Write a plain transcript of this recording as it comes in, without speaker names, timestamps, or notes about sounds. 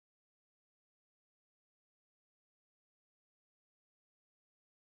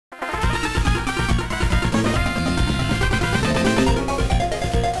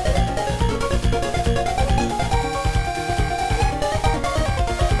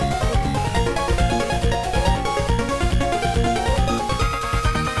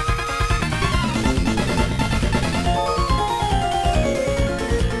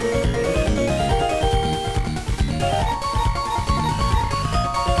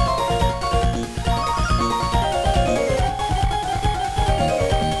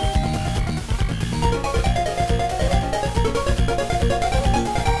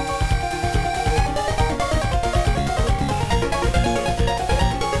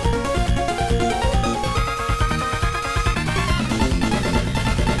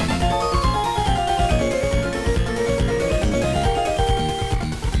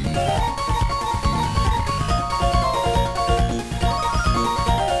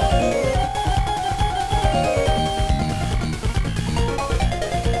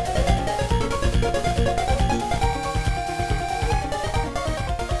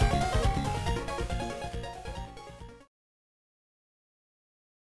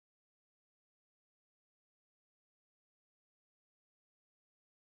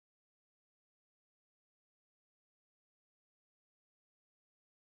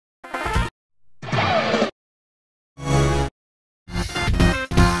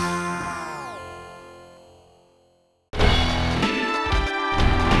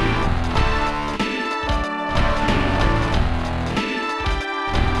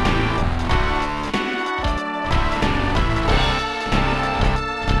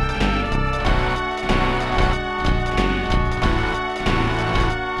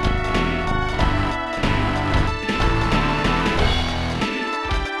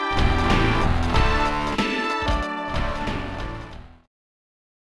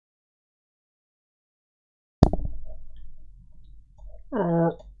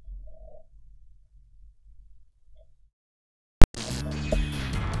Oh,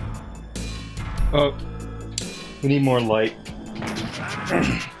 we need more light.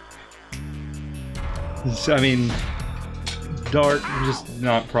 I mean, dark, just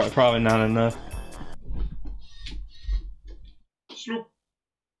not probably not enough. Sloop.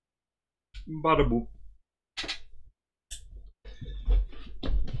 Bada boop.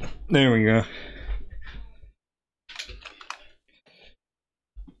 There we go.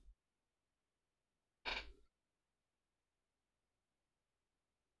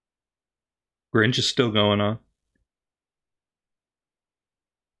 Grinch is still going on.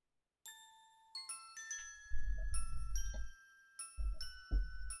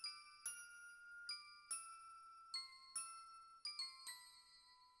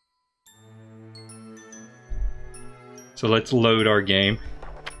 So let's load our game.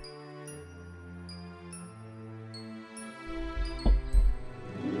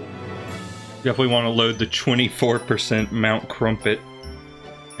 Definitely want to load the 24% Mount Crumpet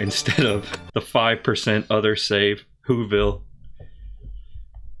instead of the 5% other save, Whoville.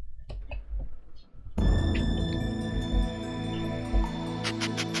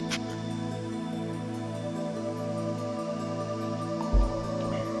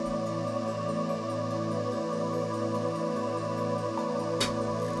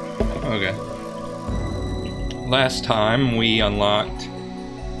 Okay. Last time we unlocked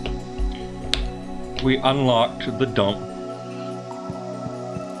the dump.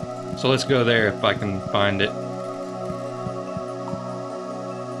 So let's go there if I can find it.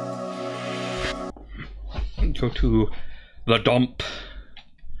 Go to the dump.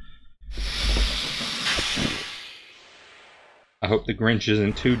 I hope the Grinch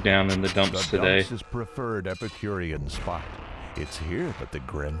isn't too down in the dumps today. The dumps is preferred Epicurean spot. It's here that the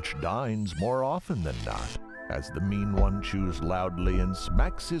Grinch dines more often than not. As the mean one chews loudly and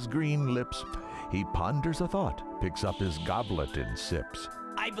smacks his green lips, he ponders a thought, picks up his goblet and sips.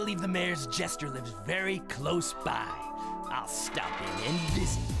 I believe the mayor's jester lives very close by. I'll stop in and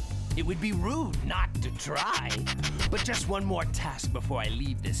visit. It would be rude not to try. But just one more task before I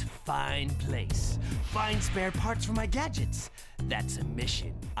leave this fine place. Find spare parts for my gadgets. That's a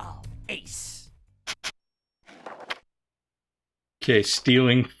mission I'll ace. Okay,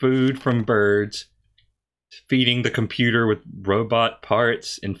 stealing food from birds, feeding the computer with robot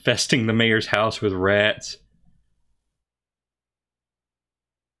parts, infesting the mayor's house with rats.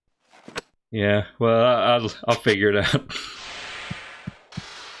 Yeah, well, I'll figure it out.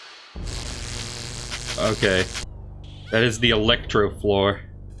 Okay, that is the electro floor.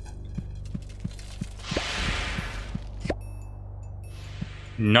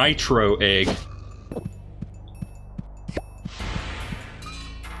 Nitro egg.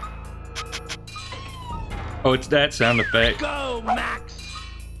 Oh, it's that sound effect. Go, Max!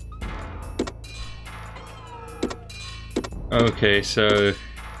 Okay, so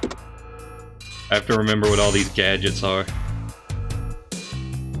I have to remember what all these gadgets are.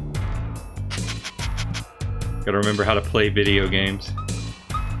 Gotta remember how to play video games.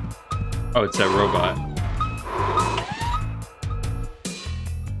 Oh, it's that robot.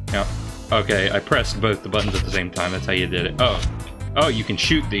 Yeah. Okay, I pressed both the buttons at the same time. That's how you did it. Oh. Oh, you can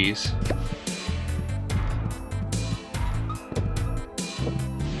shoot these.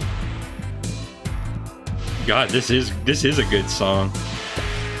 God, this is a good song.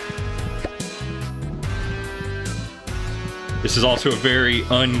 This is also a very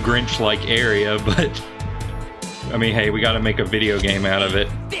un-Grinch-like area, but I mean, hey, we gotta make a video game out of it.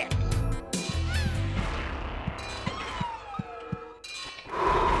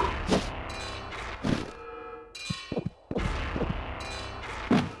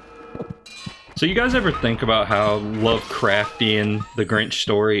 So you guys ever think about how Lovecraftian the Grinch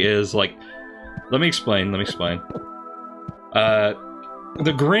story is? Like, let me explain. The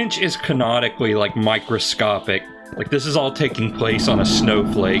Grinch is canonically, like, microscopic. Like, this is all taking place on a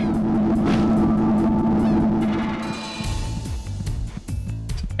snowflake.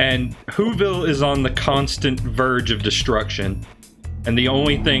 And Whoville is on the constant verge of destruction. And the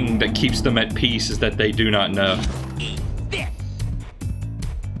only thing that keeps them at peace is that they do not know.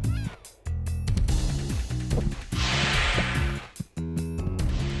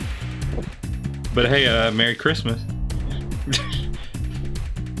 But hey, Merry Christmas.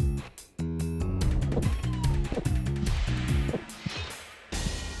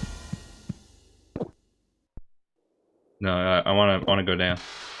 No, I wanna go down.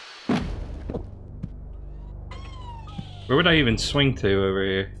 Where would I even swing to over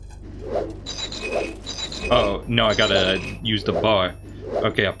here? Oh, no, I gotta use the bar.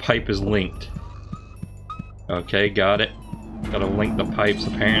 Okay, a pipe is linked. Okay, got it. Gotta link the pipes,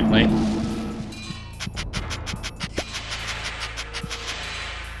 apparently.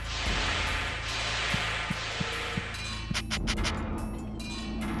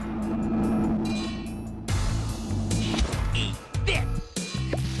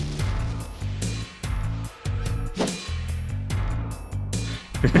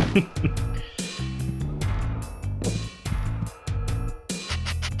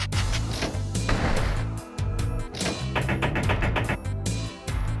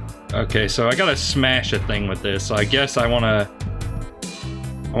 Okay, so I gotta smash a thing with this, so I guess I wanna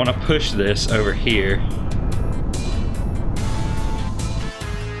push this over here.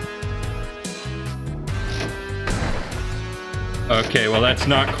 Okay, well that's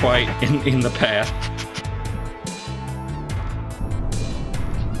not quite in the path.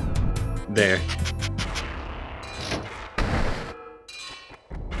 There.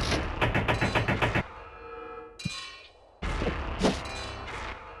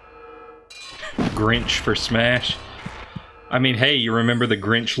 Grinch for smash. I mean, hey, you remember the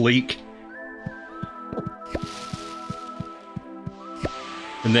Grinch leak?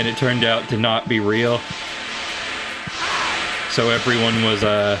 And then it turned out to not be real. So everyone was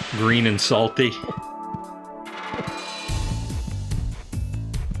green and salty.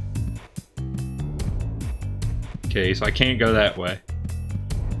 Okay, so I can't go that way.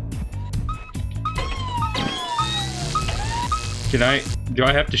 Do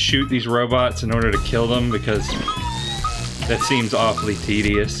I have to shoot these robots in order to kill them? Because that seems awfully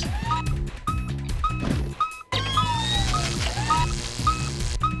tedious.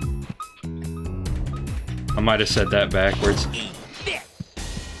 I might have said that backwards.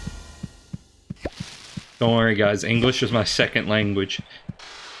 Don't worry guys, English is my second language.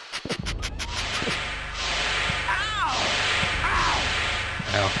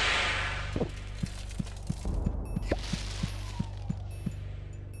 Ow.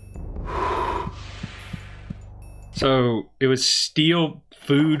 So, it was steal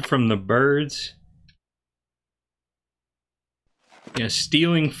food from the birds? Yeah,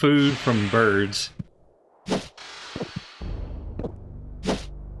 stealing food from birds.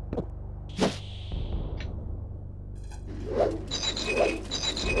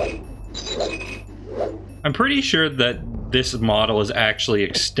 I'm pretty sure that this model is actually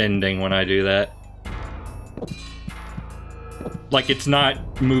extending when I do that. Like, it's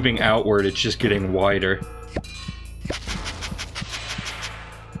not moving outward, it's just getting wider.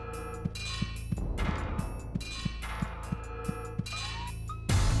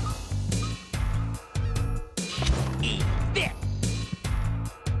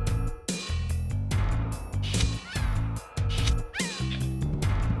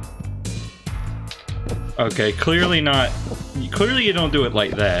 Okay, clearly not. Clearly you don't do it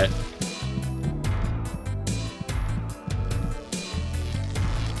like that.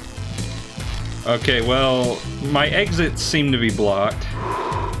 Okay, well, my exits seem to be blocked.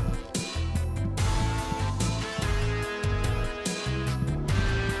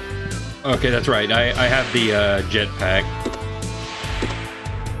 Okay, that's right. I have the jetpack.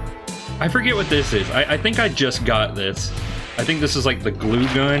 I forget what this is. I think I just got this. I think this is like the glue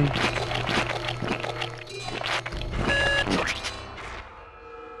gun.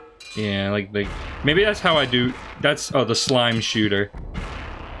 Yeah, like the... Maybe that's how I do... That's... Oh, the slime shooter.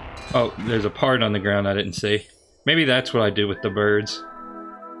 Oh, there's a part on the ground I didn't see. Maybe that's what I do with the birds.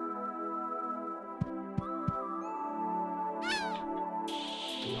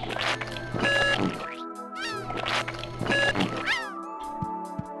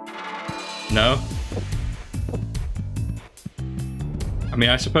 No? I mean,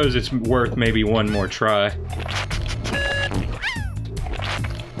 I suppose it's worth maybe one more try.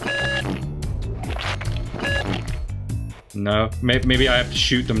 No, maybe I have to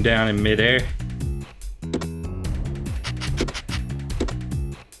shoot them down in midair.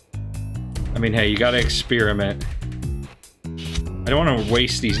 I mean, hey, you gotta experiment. I don't want to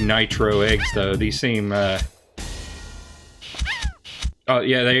waste these nitro eggs, though. These seem, Oh,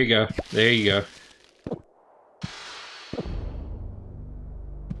 yeah, there you go. There you go.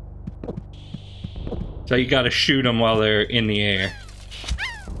 So you gotta shoot them while they're in the air.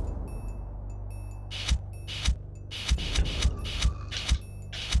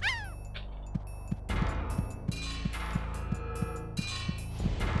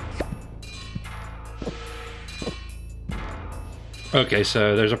 Okay,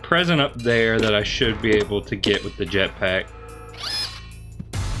 so there's a present up there that I should be able to get with the jetpack.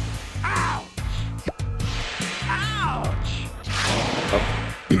 Ouch! Ouch! Oh.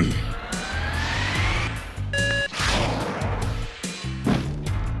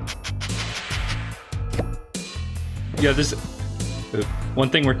 Yeah, One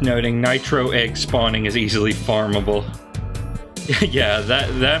thing worth noting, nitro egg spawning is easily farmable. Yeah,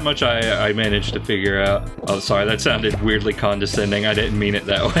 that much I managed to figure out. Oh, sorry, that sounded weirdly condescending. I didn't mean it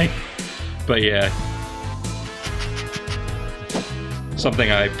that way. But yeah.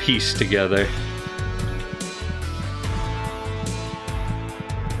 Something I pieced together.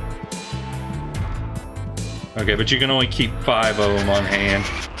 Okay, but you can only keep 5 of them on hand.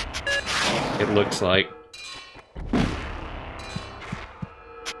 It looks like.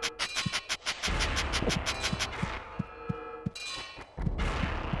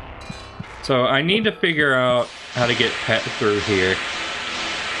 So I need to figure out how to get Pet through here.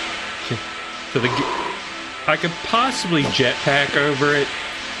 So I could possibly jetpack over it.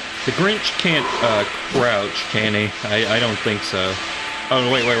 The Grinch can't crouch, can he? I don't think so. Oh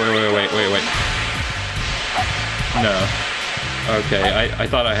wait. No. Okay, I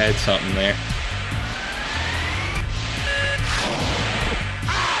thought I had something there.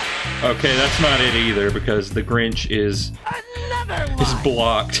 Okay, that's not it either, because the Grinch is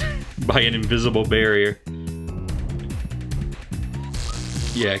blocked by an invisible barrier.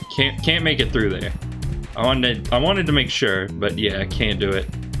 Yeah, can't make it through there. I wanted to make sure, but yeah, I can't do it.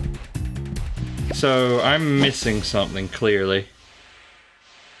 So I'm missing something clearly.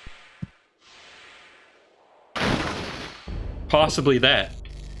 Possibly that.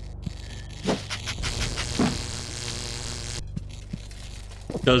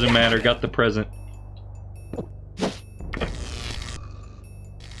 Doesn't matter, got the present.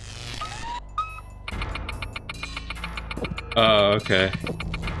 Oh, okay.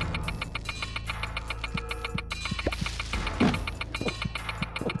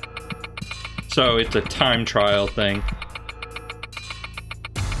 So it's a time trial thing.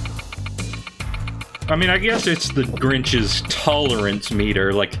 I mean, I guess it's the Grinch's tolerance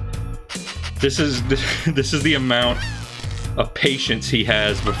meter. Like, this is the amount of patience he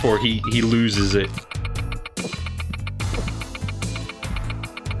has before he loses it.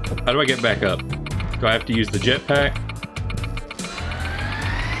 How do I get back up? Do I have to use the jetpack?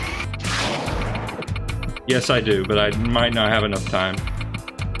 Yes, I do, but I might not have enough time.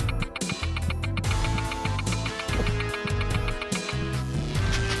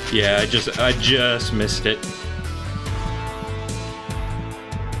 Yeah, I just missed it.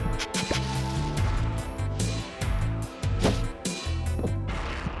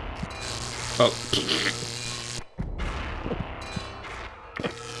 Oh.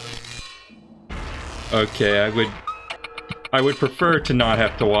 Okay, I would prefer to not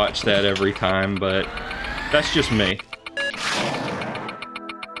have to watch that every time, but that's just me.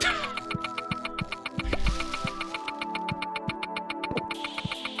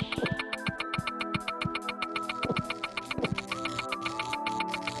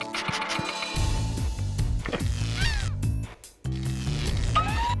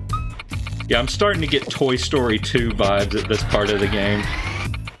 Yeah, I'm starting to get Toy Story 2 vibes at this part of the game.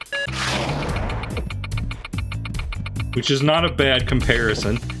 Which is not a bad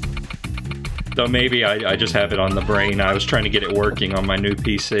comparison. Though maybe I just have it on the brain. I was trying to get it working on my new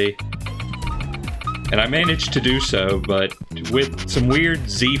PC. And I managed to do so, but with some weird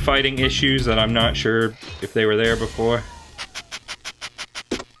Z fighting issues that I'm not sure if they were there before.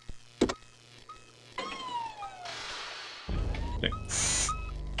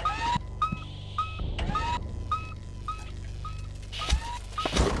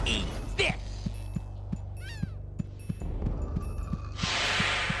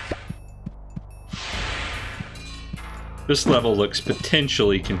 This level looks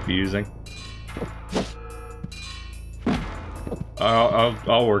potentially confusing.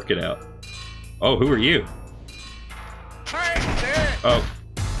 I'll work it out. Oh, who are you? Oh,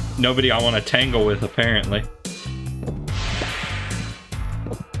 nobody I want to tangle with, apparently.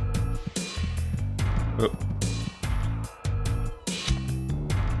 Oh.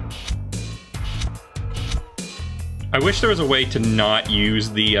 I wish there was a way to not use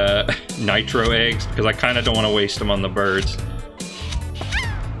the nitro eggs, because I kind of don't want to waste them on the birds.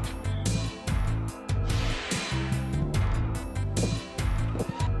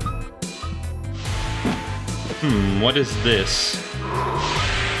 What is this?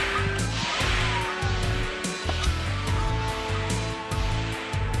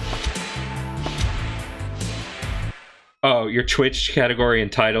 Oh, your Twitch category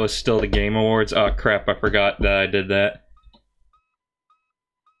and title is still the Game Awards? Oh crap, I forgot that I did that.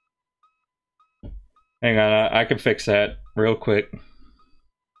 Hang on, I can fix that real quick.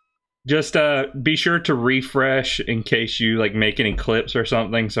 Just be sure to refresh in case you like make any clips or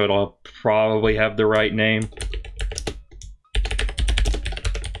something, so it'll probably have the right name.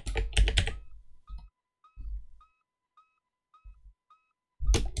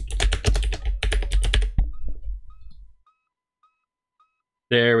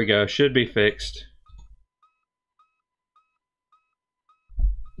 There we go. Should be fixed.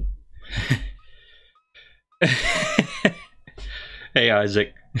 Hey,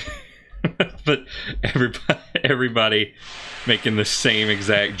 Isaac. But everybody making the same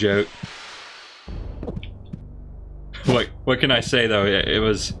exact joke. What can I say though? It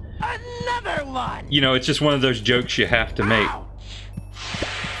was Another one. You know, it's just one of those jokes you have to make. Ouch.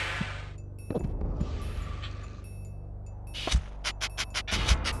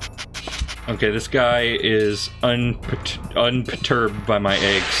 Okay, this guy is unperturbed by my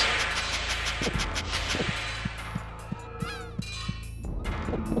eggs.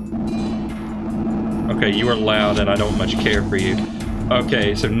 Okay, you are loud and I don't much care for you.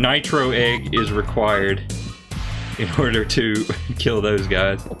 Okay, so nitro egg is required in order to kill those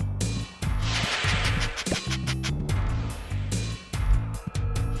guys.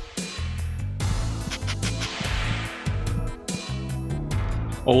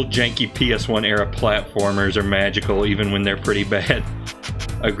 Old janky PS1 era platformers are magical even when they're pretty bad.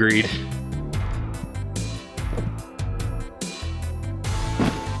 Agreed.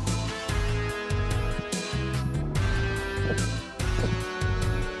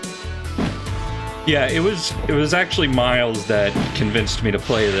 Yeah, it was actually Miles that convinced me to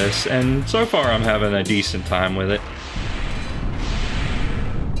play this, and so far I'm having a decent time with it.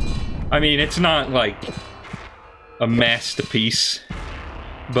 I mean, it's not like a masterpiece,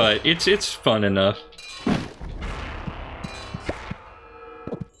 but it's fun enough.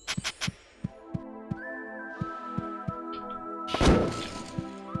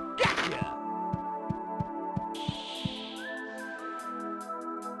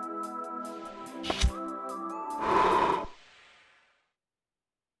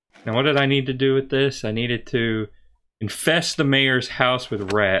 Now, what did I need to do with this? I needed to infest the mayor's house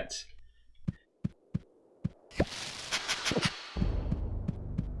with rats.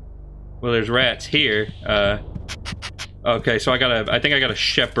 Well, there's rats here. Okay, so I think I gotta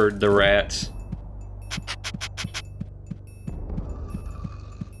shepherd the rats.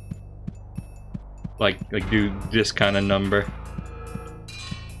 Like do this kind of number.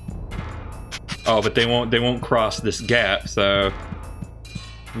 Oh, but they won't cross this gap, so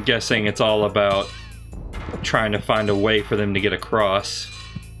I'm guessing it's all about trying to find a way for them to get across.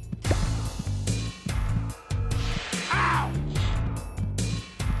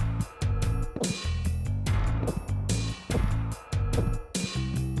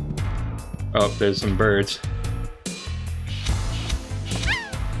 Oh, there's some birds.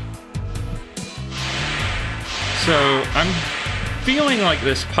 So, I'm feeling like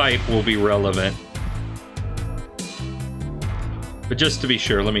this pipe will be relevant. But just to be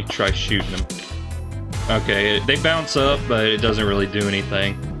sure, let me try shooting them. Okay, they bounce up, but it doesn't really do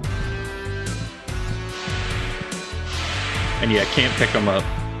anything. And yeah, can't pick them up.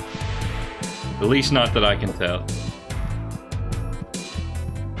 At least not that I can tell.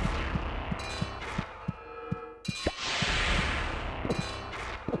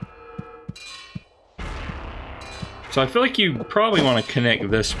 So I feel like you probably want to connect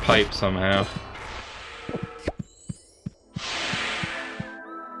this pipe somehow.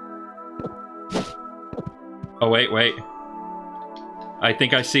 Oh, wait. I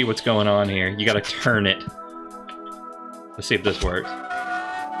think I see what's going on here. You gotta turn it. Let's see if this works.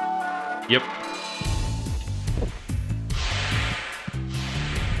 Yep.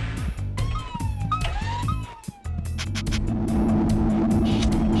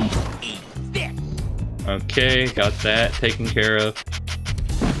 Okay, got that taken care of.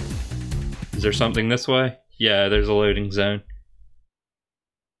 Is there something this way? Yeah, there's a loading zone.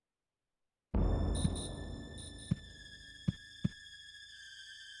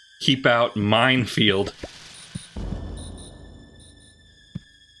 Keep out minefield.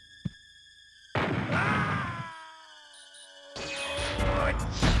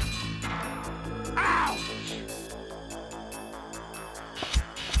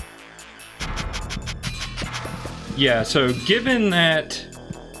 Yeah, so given that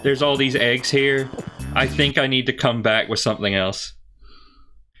there's all these eggs here, I think I need to come back with something else.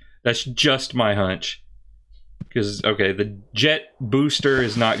 That's just my hunch. Because, okay, the jet booster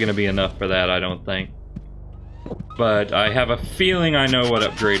is not going to be enough for that, I don't think. But I have a feeling I know what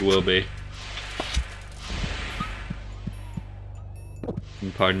upgrade will be.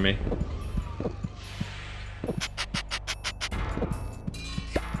 Pardon me.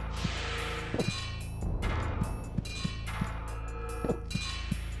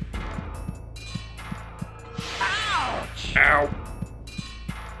 Ow!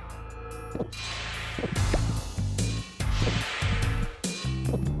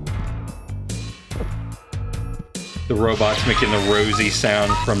 The robot's making the rosy sound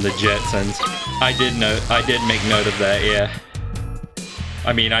from the Jetsons. I did make note of that, yeah.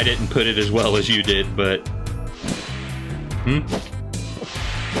 I mean, I didn't put it as well as you did, but...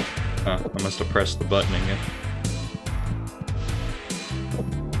 Oh, I must have pressed the button again.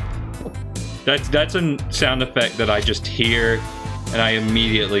 That's a sound effect that I just hear, and I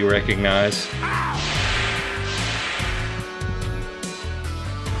immediately recognize.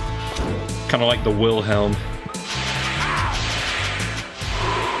 Kind of like the Wilhelm.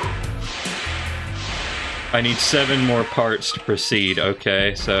 I need 7 more parts to proceed.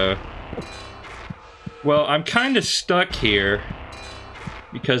 Okay, so... Well, I'm kind of stuck here.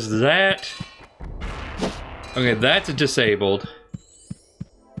 Because that... Okay, that's disabled.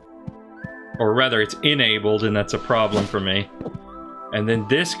 Or rather, it's enabled, and that's a problem for me. And then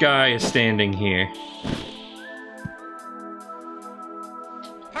this guy is standing here.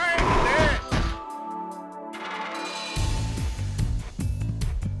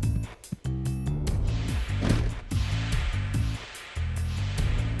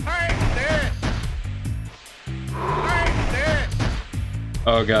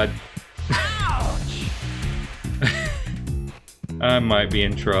 Oh god. Ouch! I might be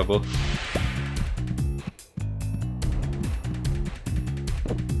in trouble.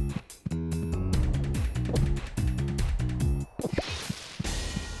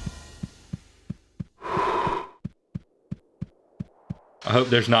 I hope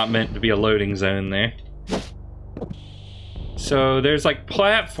there's not meant to be a loading zone there. So there's like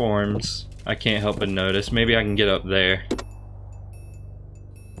platforms I can't help but notice. Maybe I can get up there.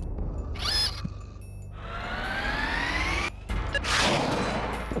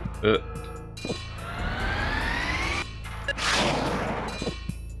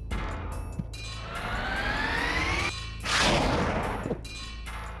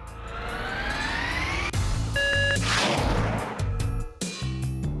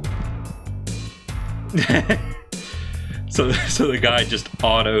 So the guy just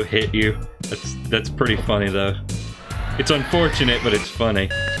auto hit you. That's pretty funny though. It's unfortunate, but it's funny.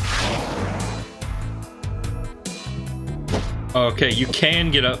 Okay, you can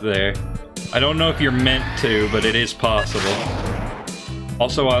get up there. I don't know if you're meant to, but it is possible.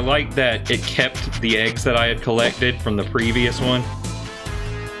 Also, I like that it kept the eggs that I had collected from the previous one.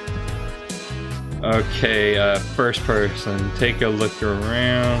 Okay, first person. Take a look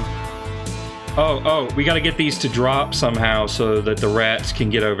around. Oh, we gotta get these to drop somehow so that the rats can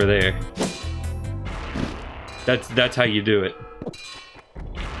get over there. That's how you do it.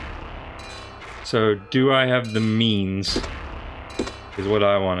 So, do I have the means? Is what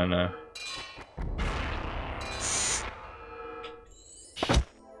I want to know.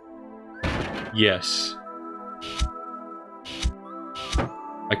 Yes.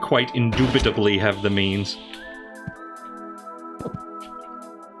 I quite indubitably have the means.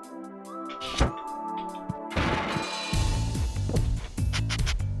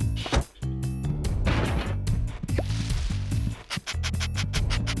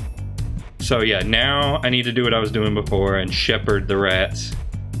 So yeah, now I need to do what I was doing before and shepherd the rats.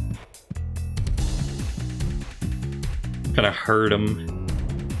 Kinda herd them.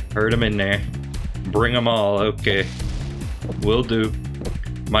 Herd them in there. Bring them all, okay. Will do.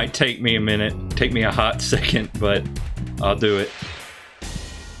 Might take me a minute, take me a hot second, but I'll do it.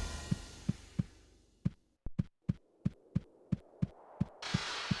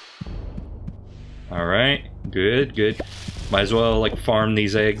 Alright, good, good. Might as well, like, farm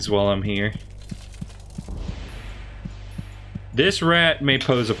these eggs while I'm here. This rat may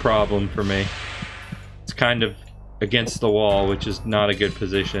pose a problem for me. It's kind of against the wall, which is not a good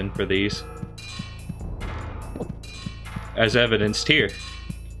position for these. As evidenced here.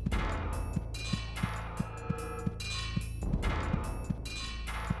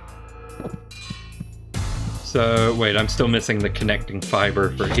 So, wait, I'm still missing the connecting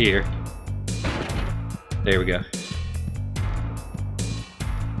fiber for here. There we go.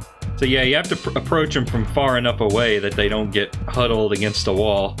 So yeah, you have to approach them from far enough away that they don't get huddled against a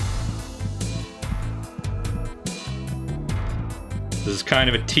wall. This is kind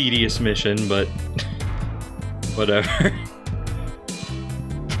of a tedious mission, but whatever.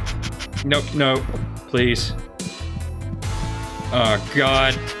 Nope, no, please. Oh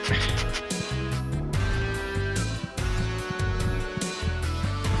god.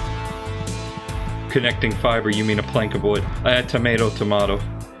 Connecting fiber, you mean a plank of wood. Tomato, tomato.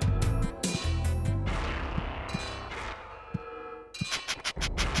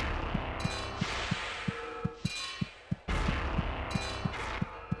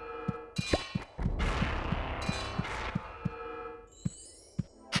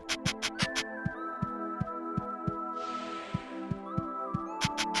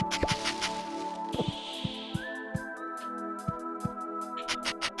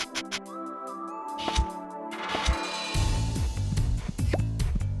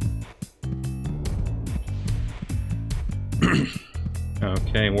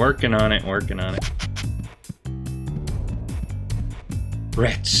 Okay, working on it, working on it.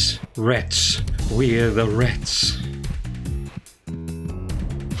 Rats, rats, we're the rats.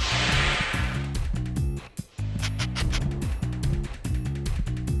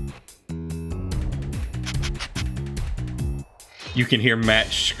 You can hear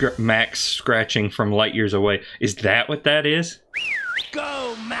Max scratching from light years away. Is that what that is?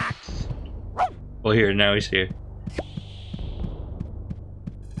 Go, Max! Well, here, now he's here.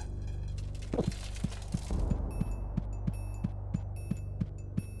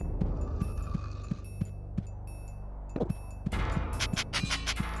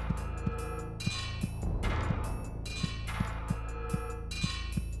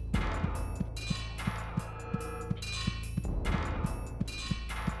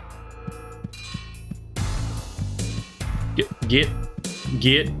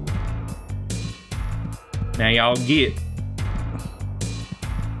 Get. Now y'all get.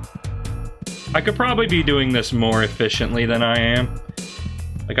 I could probably be doing this more efficiently than I am.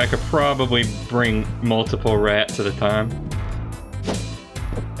 Like, I could probably bring multiple rats at a time.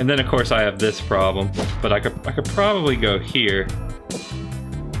 And then, of course, I have this problem. But I could probably go here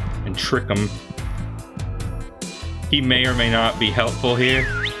and trick him. He may or may not be helpful here.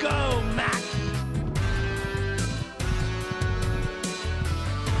 Go, Max!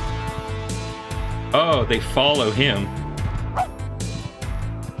 Oh, they follow him.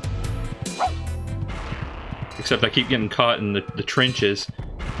 Except I keep getting caught in the trenches.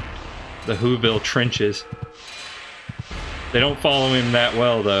 The Whoville trenches. They don't follow him that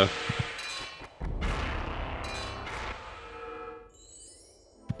well, though.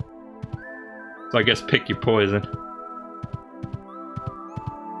 So I guess pick your poison.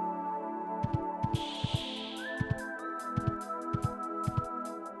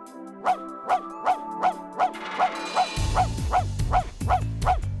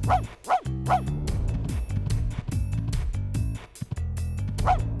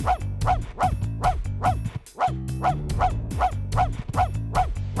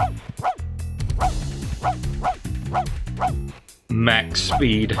 Max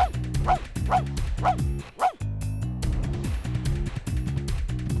speed.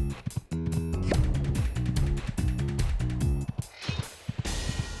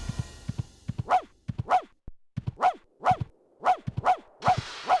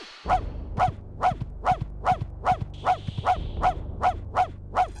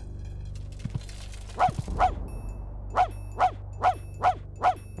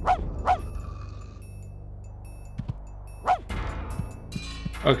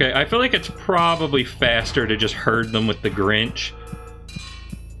 Okay, I feel like it's probably faster to just herd them with the Grinch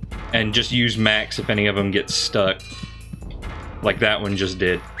and just use Max if any of them get stuck, like that one just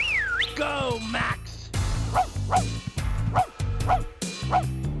did. Go, Max!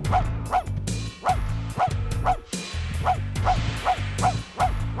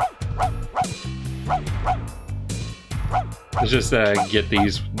 Let's just get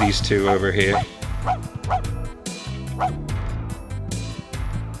these two over here.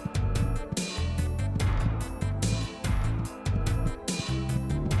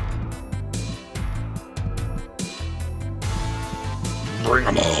 Bring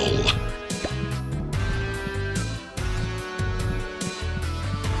them all.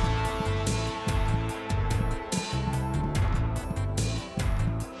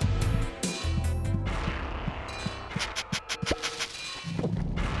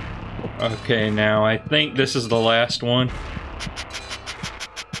 Okay, now I think this is the last one.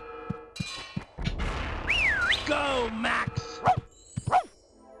 Go, Max!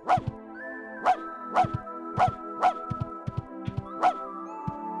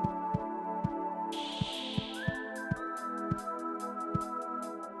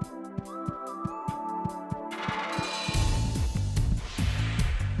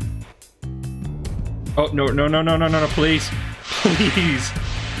 Oh, no, please. Please.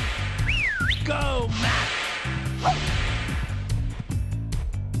 Go, Max!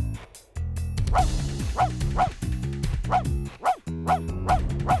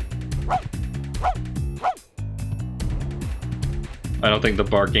 I don't think the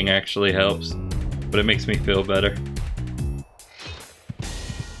barking actually helps, but it makes me feel better.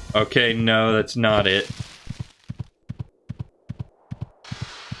 Okay, no, that's not it.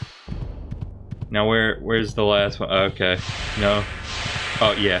 Now where's the last one? Okay, no.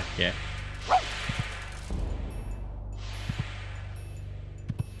 Oh, yeah.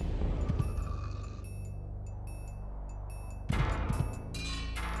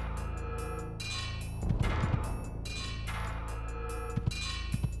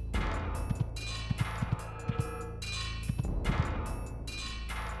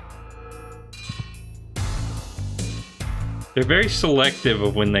 They're very selective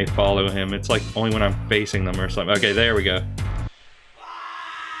of when they follow him. It's like only when I'm facing them or something. Okay, there we go.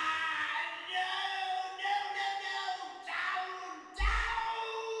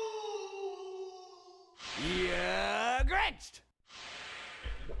 Yeah, Grinched.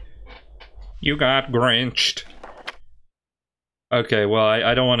 You got Grinched. Okay, well,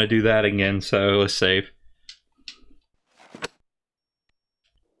 I don't want to do that again, so let's save.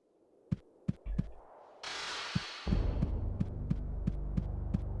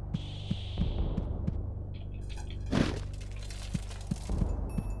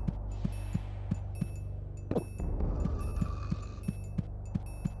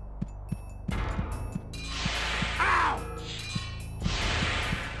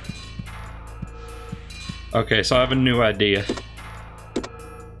 Okay, so I have a new idea.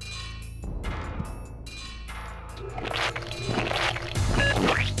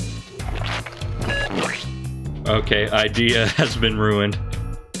 Okay, idea has been ruined.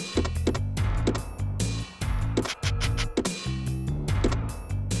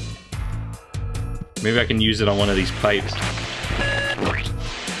 Maybe I can use it on one of these pipes.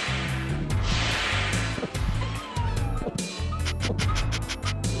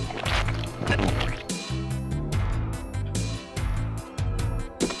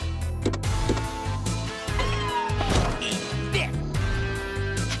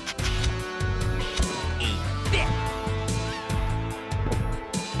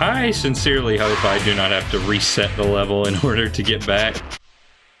 I sincerely hope I do not have to reset the level in order to get back.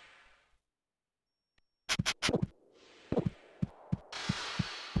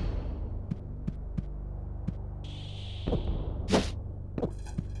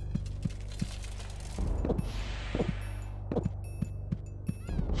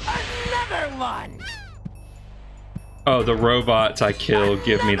 Another one. Oh, the robots I kill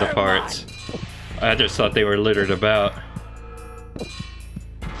give me the parts. I just thought they were littered about.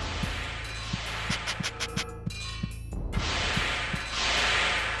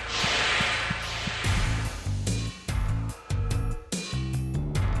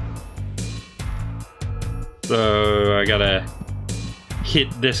 So I gotta hit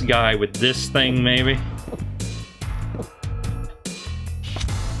this guy with this thing, maybe?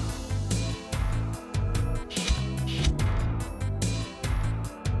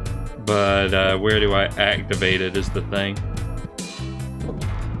 But where do I activate it is the thing.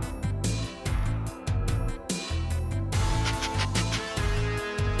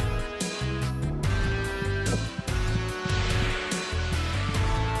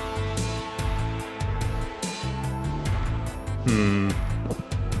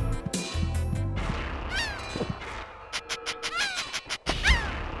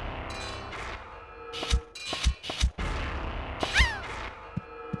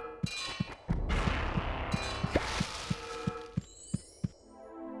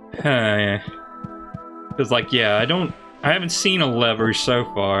 Because, like, yeah, I haven't seen a lever so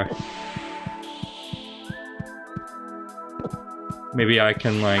far. Maybe I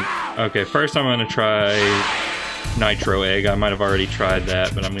can, like, okay, first I'm gonna try Nitro Egg. I might have already tried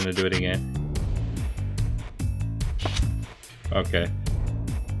that, but I'm gonna do it again. Okay.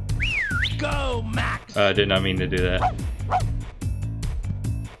 Go, Max! Did not mean to do that. I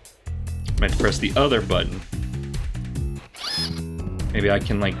meant to press the other button. Maybe I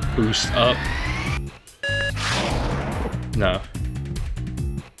can, like, boost up. No.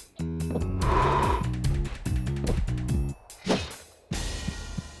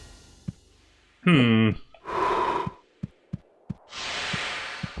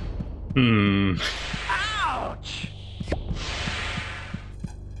 Ouch!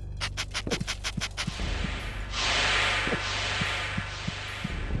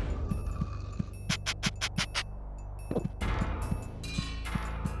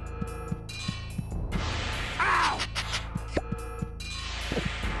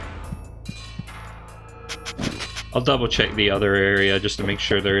 I'll double check the other area just to make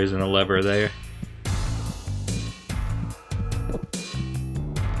sure there isn't a lever there.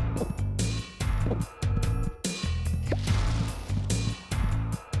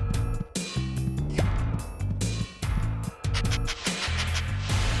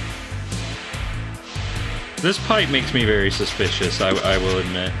 This pipe makes me very suspicious, I will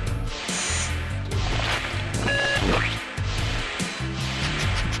admit.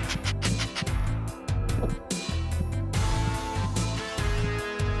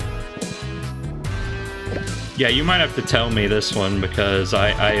 Yeah, you might have to tell me this one because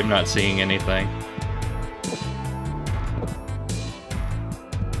I am not seeing anything.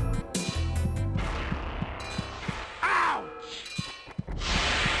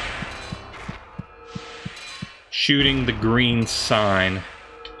 shooting the green sign.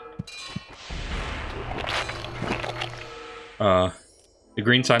 The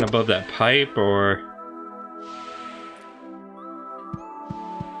green sign above that pipe, or...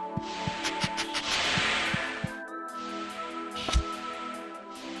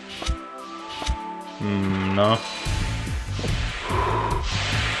 no.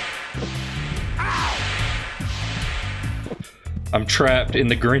 I'm trapped in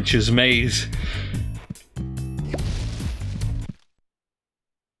the Grinch's maze.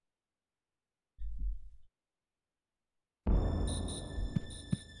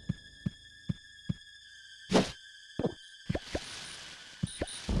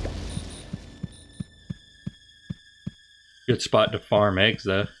 Good spot to farm eggs,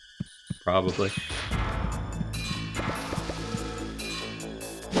 though. Probably.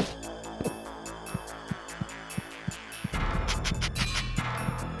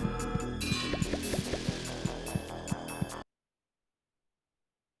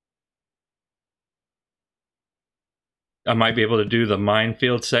 I might be able to do the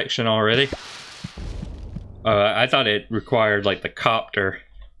minefield section already. I thought it required, like, the copter.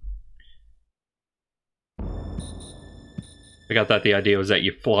 I thought the idea was that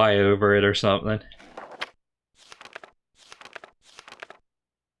you fly over it or something.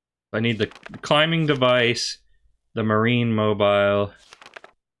 I need the climbing device, the marine mobile,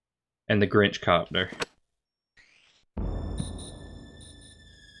 and the Grinch copter.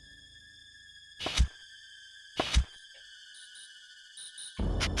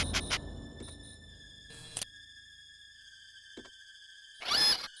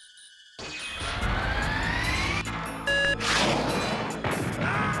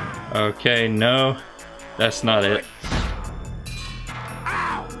 Okay, no, that's not it.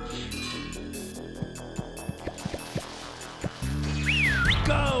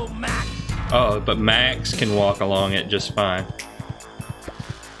 Go, Max! Oh, but Max can walk along it just fine.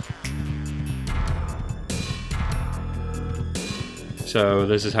 So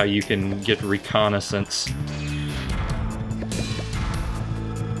this is how you can get reconnaissance.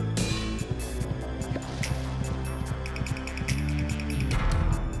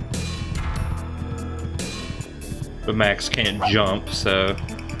 But Max can't jump, so...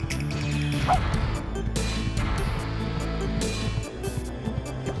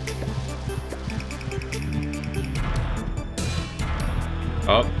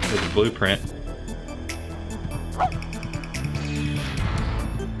 Oh, there's a blueprint.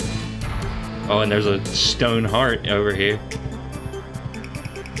 Oh, and there's a stone heart over here.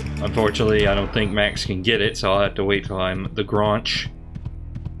 Unfortunately, I don't think Max can get it, so I'll have to wait till I'm the Grinch.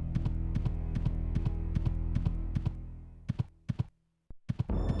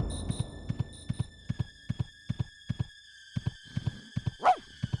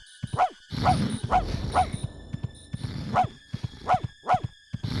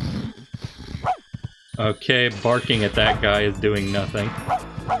 Okay, barking at that guy is doing nothing.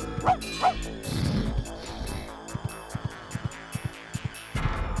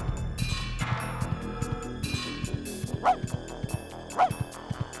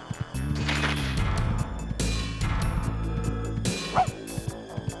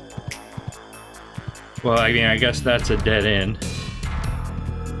 Well, I mean, I guess that's a dead end.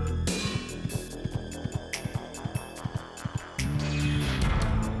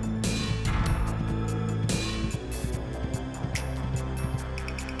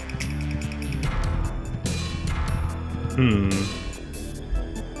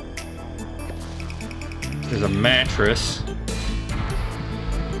 There's a mattress.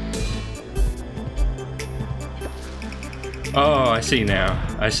 Oh, I see now.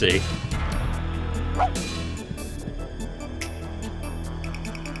 I see.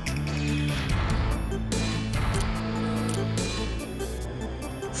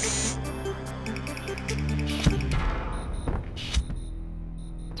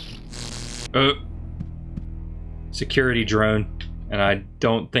 Security drone, and I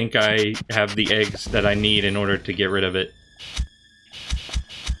don't think I have the eggs that I need in order to get rid of it.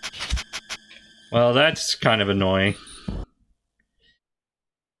 Well, that's kind of annoying.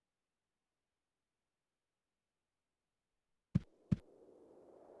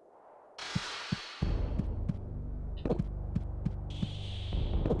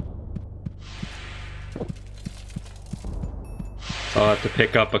 I'll have to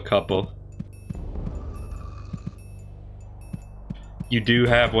pick up a couple. You do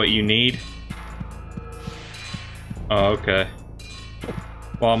have what you need? Oh, okay.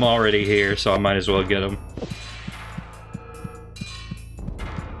 Well, I'm already here, so I might as well get them.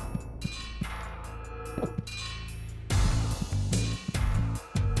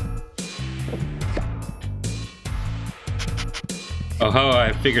 Oh,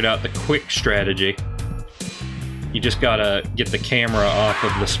 I figured out the quick strategy. You just gotta get the camera off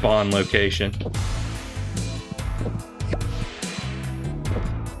of the spawn location.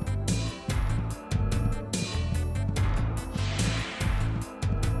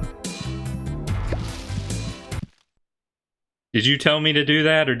 Did you tell me to do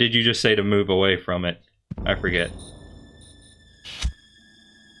that, or did you just say to move away from it? I forget.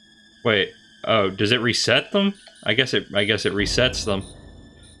 Wait, oh, does it reset them? I guess it resets them.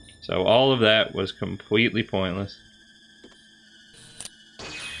 So all of that was completely pointless.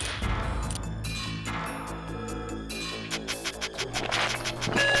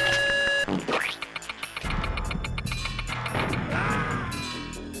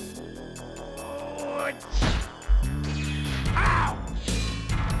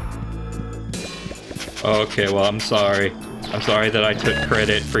 Okay, well, I'm sorry. I'm sorry that I took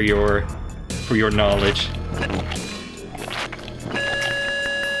credit for your knowledge.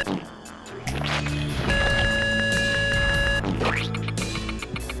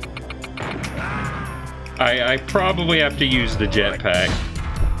 I probably have to use the jetpack.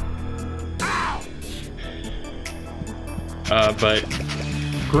 But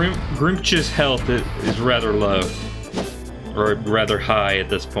Grinch's health is rather low. Or rather high at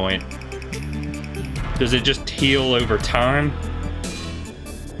this point. Does it just heal over time?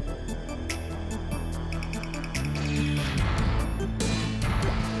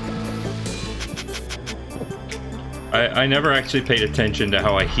 I never actually paid attention to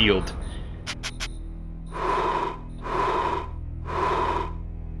how I healed.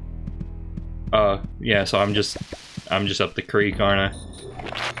 Yeah, so I'm just up the creek, aren't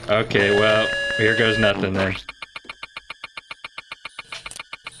I? Okay, well, here goes nothing then.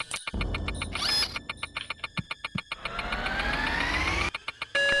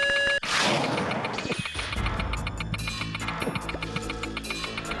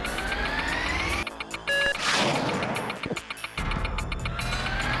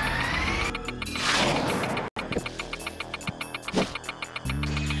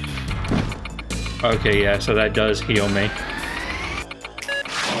 Okay, yeah, so that does heal me.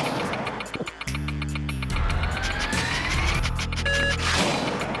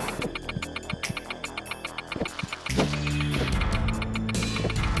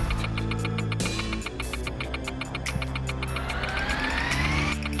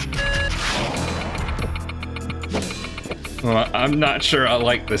 Well, I'm not sure I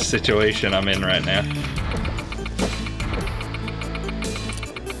like the situation I'm in right now.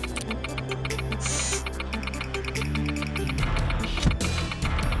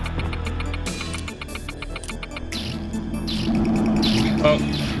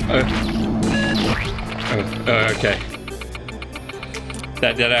 Okay.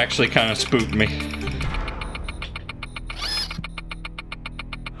 That actually kind of spooked me.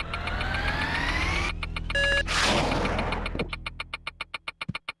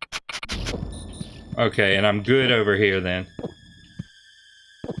 Okay, and I'm good over here then.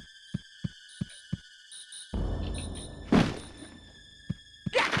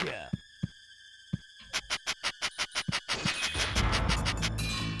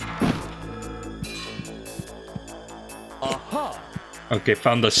 Okay,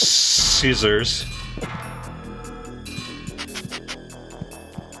 found the scissors.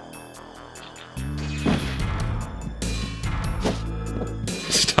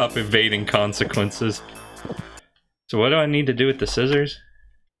 Stop evading consequences. So what do I need to do with the scissors?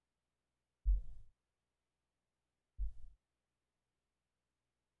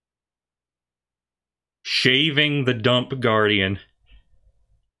 Shaving the dump guardian.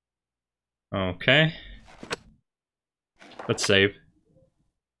 Okay. Let's save.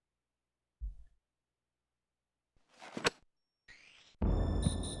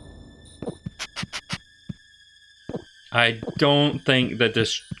 I don't think that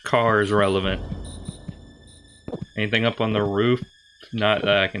this car is relevant. Anything up on the roof? Not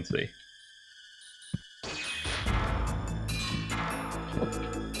that I can see.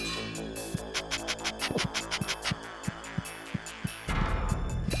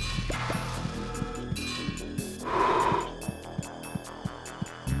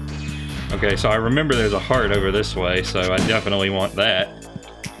 Okay, so I remember there's a heart over this way, so I definitely want that.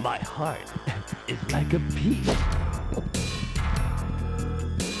 My heart is like a bee.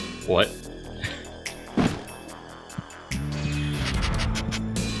 What?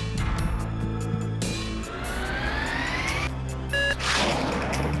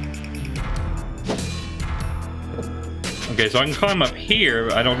 Okay, so I can climb up here,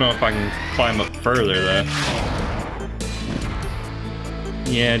 but I don't know if I can climb up further, though.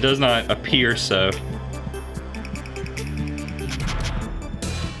 Yeah, it does not appear so.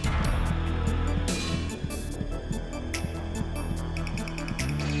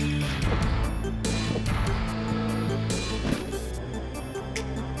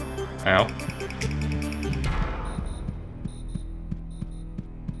 Ow.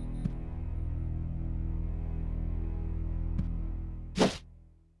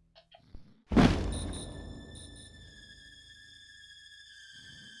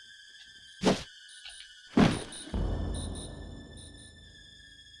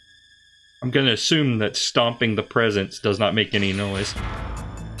 I'm gonna assume that stomping the presents does not make any noise.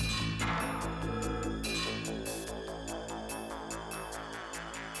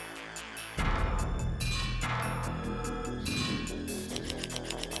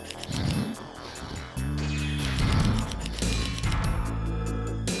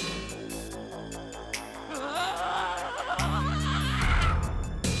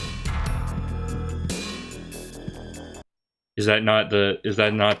 Is that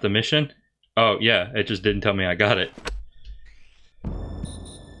not the mission? Oh, yeah, it just didn't tell me I got it.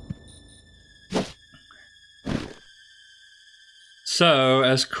 So,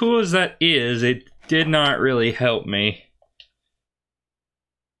 as cool as that is, it did not really help me.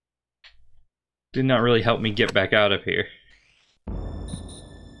 Did not really help me get back out of here.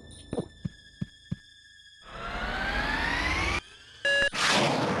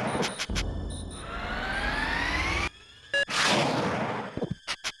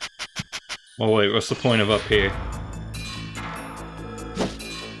 Oh wait, what's the point of up here?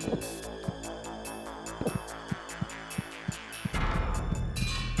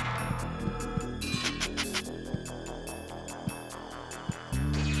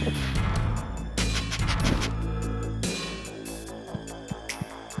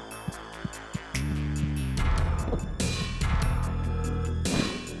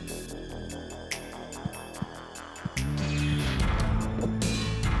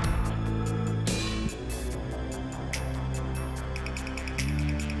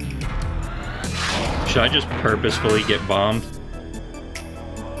 Should I just purposefully get bombed?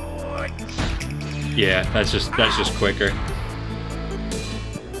 Yeah, that's just quicker.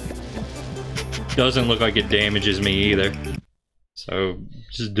 Doesn't look like it damages me either. So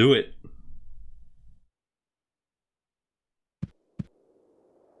just do it.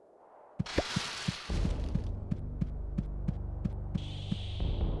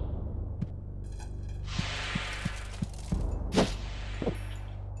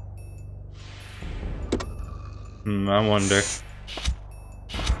 I wonder.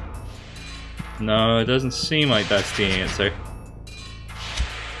 No, it doesn't seem like that's the answer.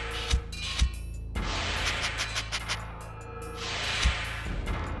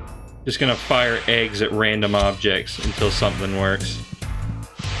 Just gonna fire eggs at random objects until something works.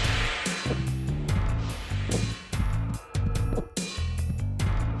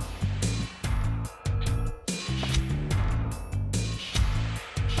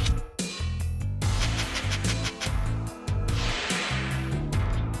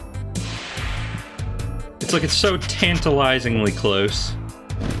 It's like it's so tantalizingly close.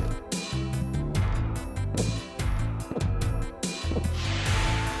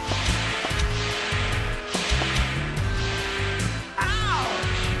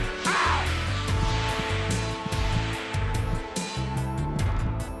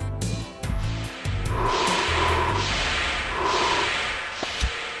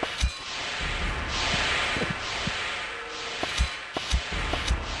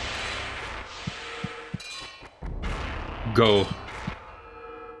 Go.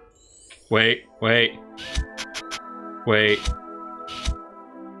 Wait.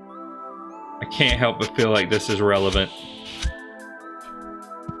 I can't help but feel like this is relevant.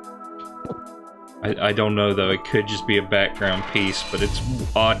 I don't know though, it could just be a background piece, but it's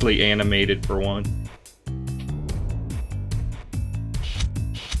oddly animated for one.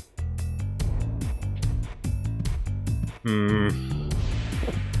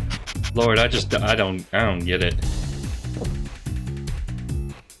 Lord, I don't get it.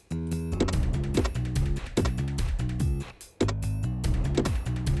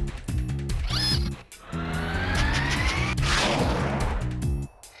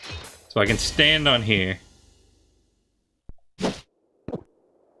 So I can stand on here.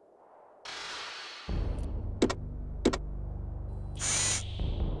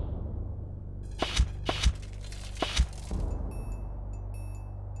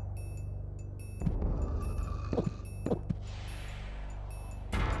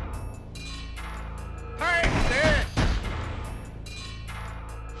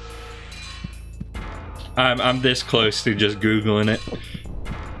 I'm this close to just Googling it.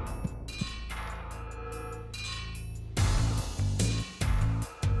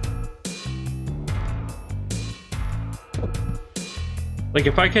 Like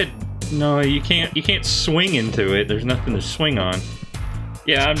if I could, no, you can't swing into it. There's nothing to swing on.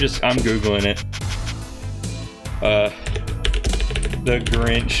 Yeah, I'm Googling it. The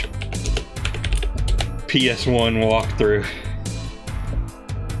Grinch PS1 walkthrough.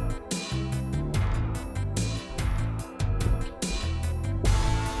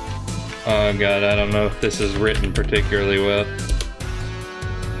 Oh god, I don't know if this is written particularly well.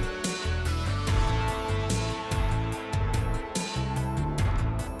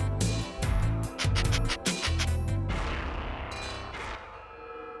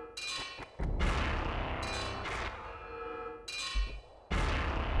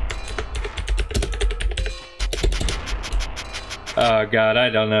 Oh god, I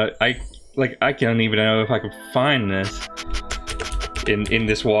don't know. I don't even know if I can find this in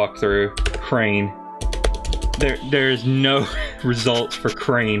this walkthrough. Crane. There's no results for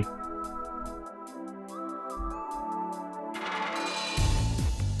Crane.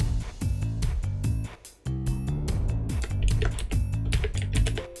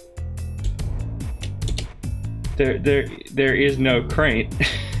 There is no Crane.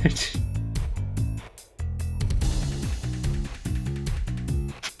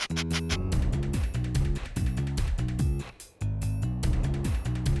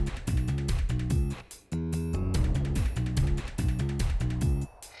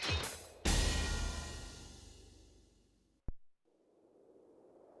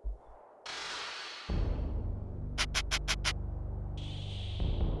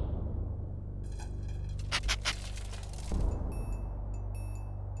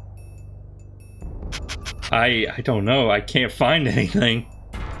 I don't know. I can't find anything.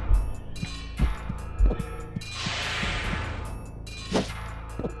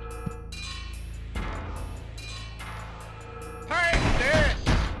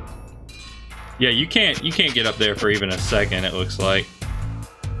 Yeah, you can't get up there for even a second, it looks like.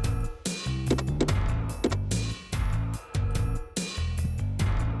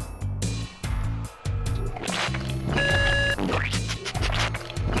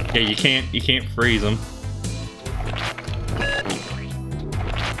 Yeah, you can't freeze them.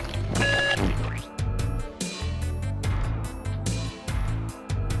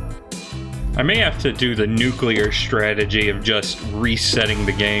 I may have to do the nuclear strategy of just resetting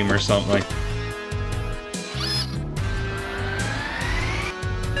the game or something.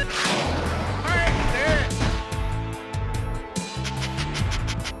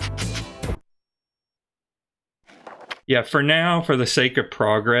 Yeah, for now, for the sake of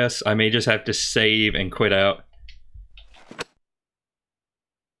progress, I may just have to save and quit out.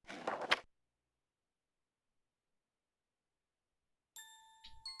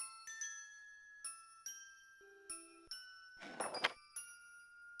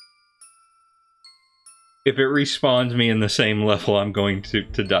 If it respawns me in the same level, I'm going to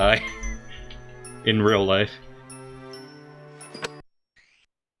die in real life.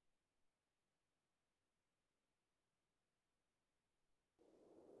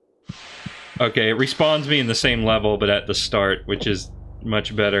 Okay, it respawns me in the same level, but at the start, which is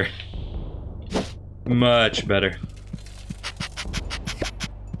much better. Much better.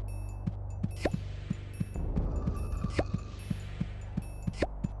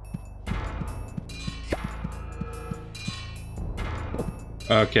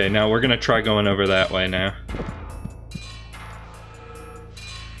 Okay, now we're gonna try going over that way now.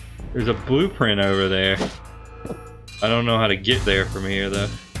 There's a blueprint over there. I don't know how to get there from here, though.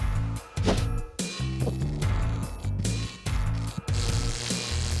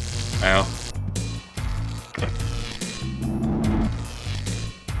 Ow.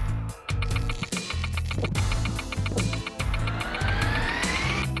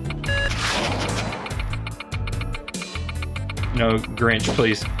 No, Grinch,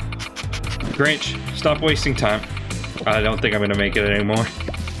 please. Grinch, stop wasting time. I don't think I'm gonna make it anymore.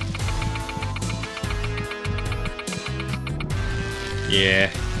 Yeah.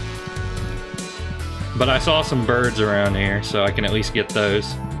 But I saw some birds around here, so I can at least get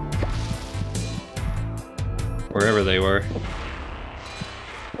those. Wherever they were.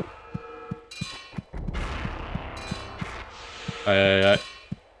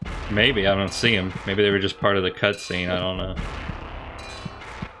 Maybe, I don't see them. Maybe they were just part of the cutscene, I don't know.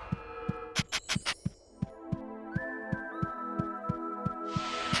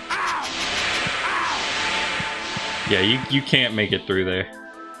 Yeah, you can't make it through there.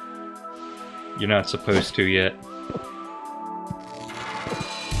 You're not supposed to yet.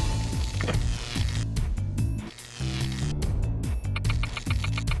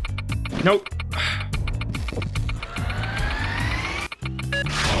 Nope.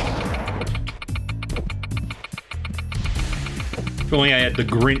 If only I had the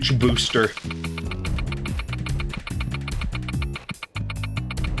Grinch booster.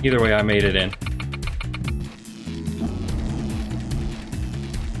 Either way, I made it in.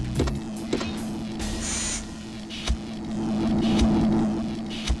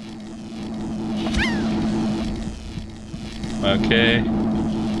 Okay.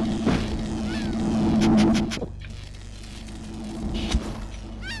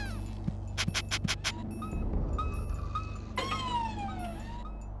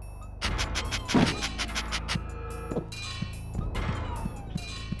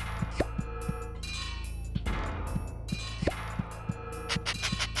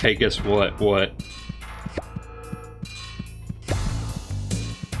 Hey, guess what? What?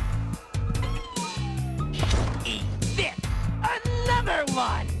 Eat this! Another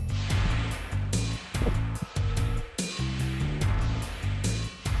one!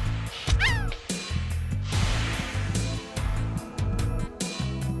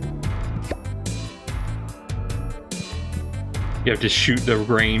 You have to shoot the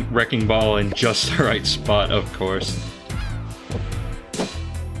wrecking ball in just the right spot, of course.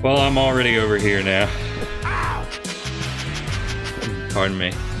 Well, I'm already over here now. Ow! Pardon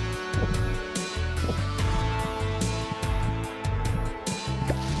me.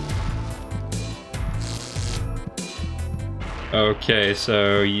 Okay,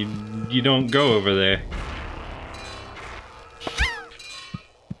 so you don't go over there.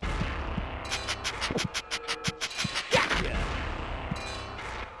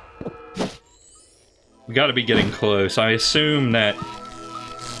 We gotta be getting close. I assume that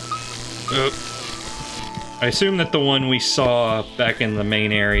the one we saw back in the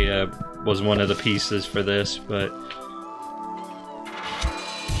main area was one of the pieces for this, but...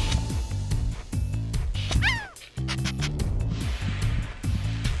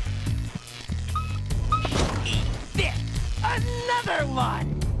 Eat this! Another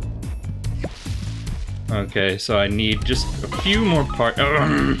one! Okay, so I need just a few more parts.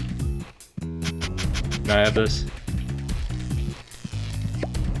 Can I have this?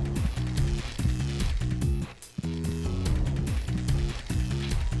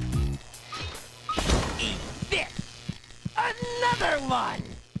 Another one!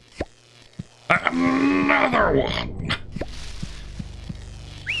 Another one!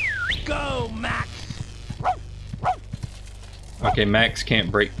 Go, Max! Okay, Max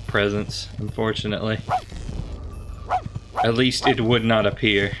can't break presents, unfortunately. At least it would not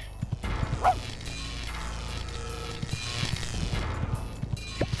appear.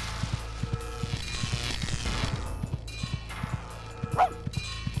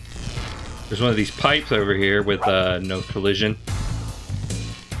 There's one of these pipes over here with no collision.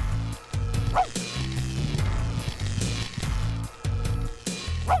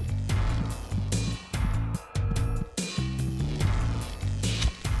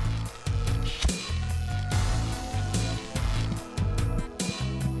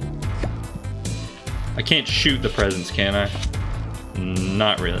 I can't shoot the presents, can I?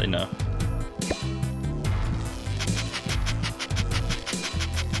 Not really, no.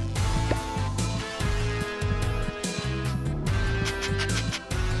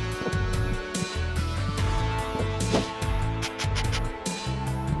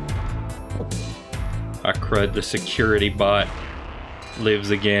 Ah, crud, the security bot lives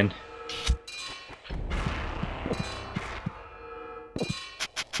again.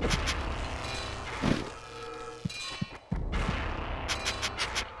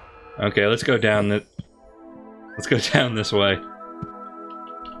 Okay, let's go down this way.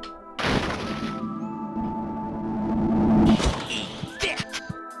 Eat this!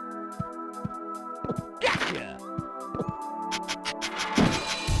 Gotcha!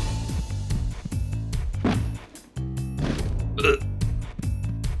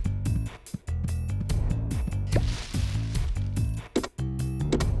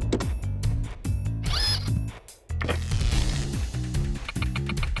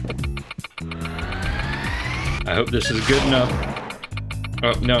 I hope this is good enough.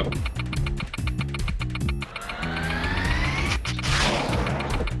 Oh, no.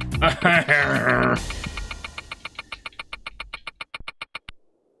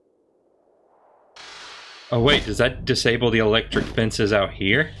 Oh wait, does that disable the electric fences out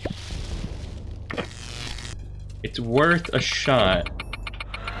here? It's worth a shot.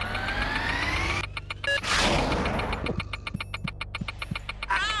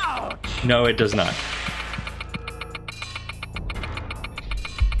 Ouch! No, it does not.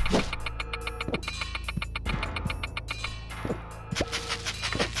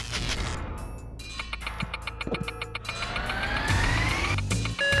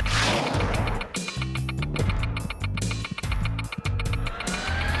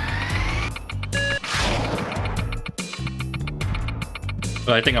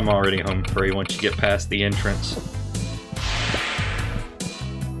 But I think I'm already home free once you get past the entrance.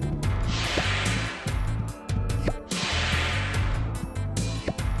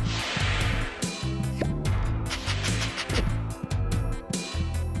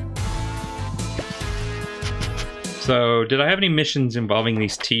 So, did I have any missions involving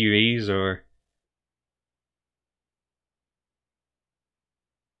these TVs, or...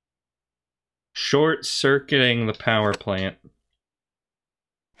 Short-circuiting the power plant.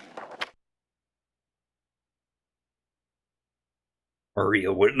 Are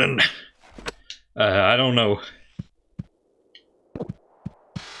you winning? I don't know.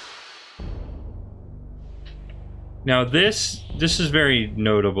 Now this is very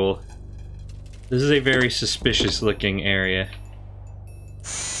notable. This is a very suspicious looking area.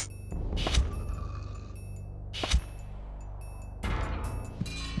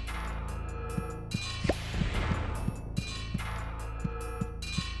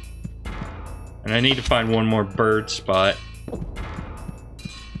 And I need to find one more bird spot.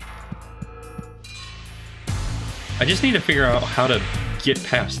 I just need to figure out how to get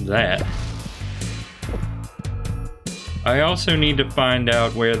past that. I also need to find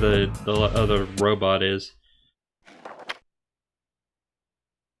out where the other robot is.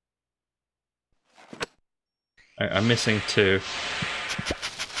 I'm missing 2.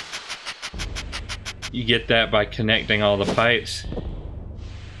 You get that by connecting all the pipes.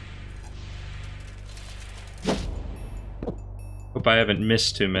 Hope I haven't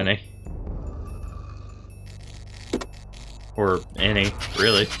missed too many. Or any,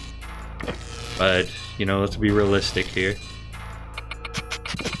 really. But, you know, let's be realistic here.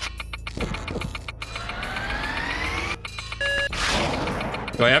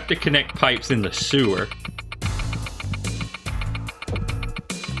 So I have to connect pipes in the sewer.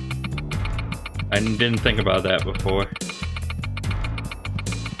 I didn't think about that before.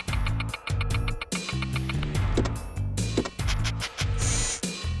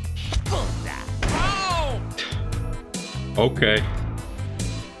 Okay.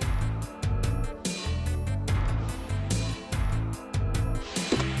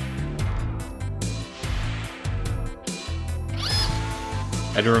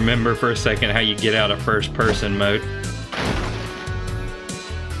 I had to remember for a second how you get out of first person mode.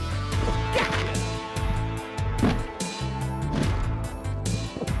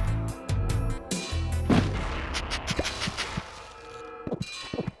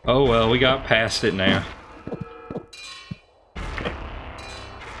 Oh well, we got past it now.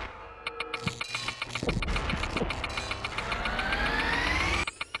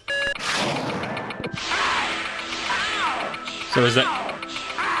 So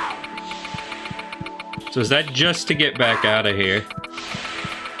is that just to get back out of here?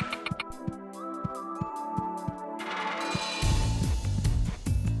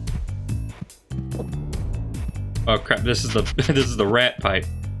 Oh crap, this is the this is the rat pipe.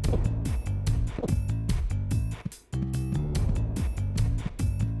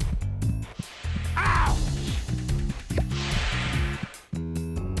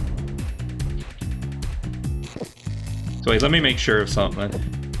 So wait, let me make sure of something.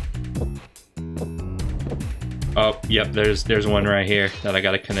 Oh, yep, there's one right here that I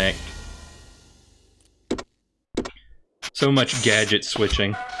gotta connect. So much gadget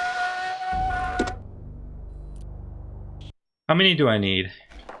switching. How many do I need?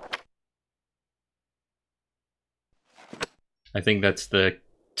 I think that's the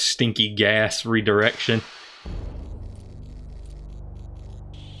stinky gas redirection.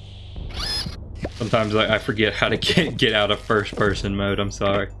 Sometimes I forget how to get out of first person mode, I'm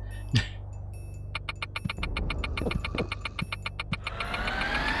sorry.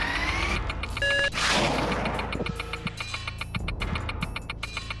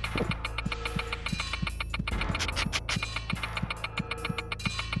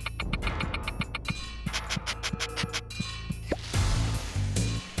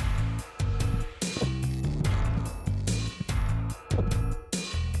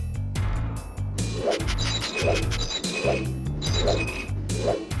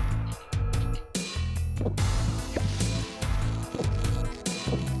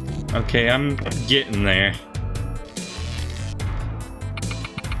 Okay, I'm getting there.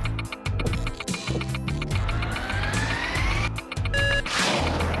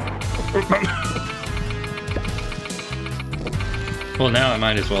 Well, now I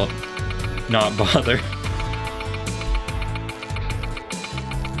might as well not bother.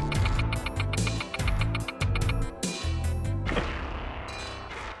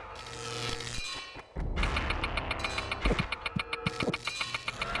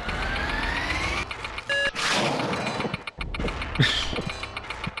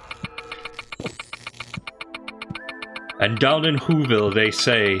 And down in Whoville, they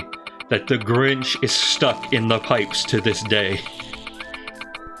say that the Grinch is stuck in the pipes to this day.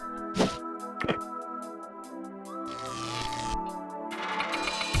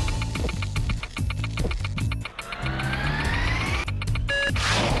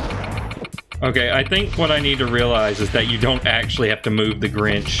 Okay, I think what I need to realize is that you don't actually have to move the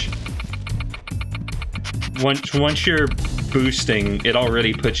Grinch. Once you're boosting, it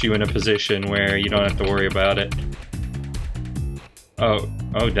already puts you in a position where you don't have to worry about it.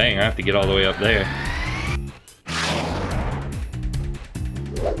 Oh dang, I have to get all the way up there.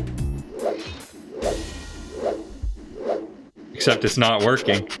 Except it's not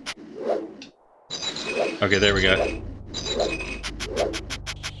working. Okay, there we go.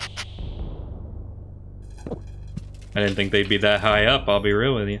 I didn't think they'd be that high up, I'll be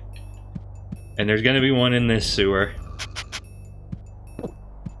real with you. And there's gonna be one in this sewer.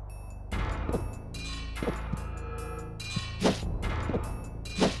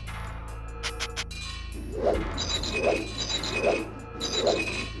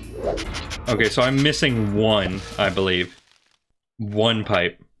 Okay, so I'm missing one, I believe. One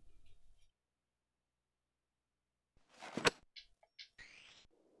pipe.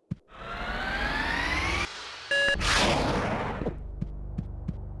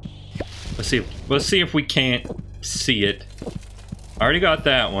 Let's see if we can't see it. I already got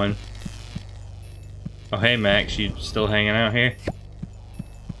that one. Oh, hey Max, you still hanging out here?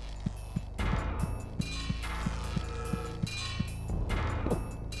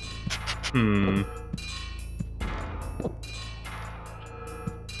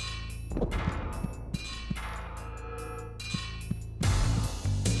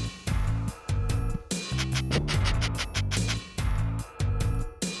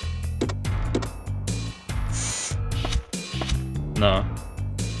 No.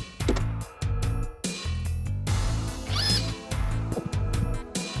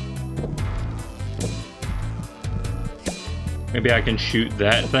 Maybe I can shoot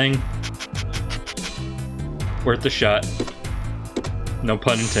that thing. Worth a shot. No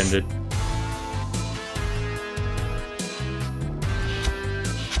pun intended.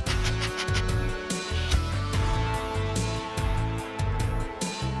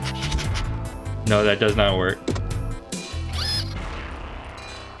 No, that does not work.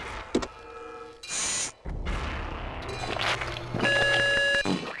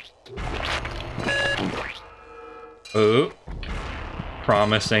 Oh,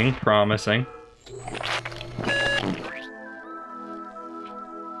 promising, promising.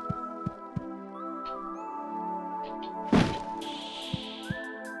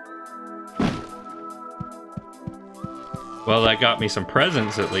 Well, that got me some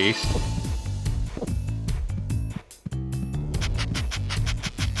presents at least.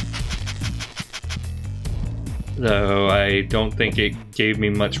 Though I don't think it gave me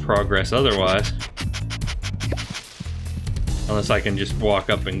much progress otherwise. Unless I can just walk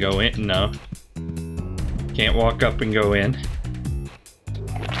up and go in. No. Can't walk up and go in.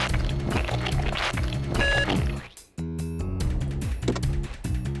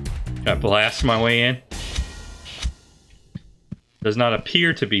 Gotta blast my way in. Does not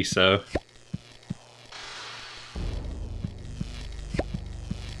appear to be so.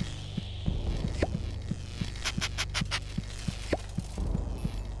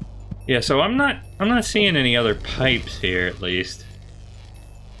 Yeah, so I'm not seeing any other pipes here, at least.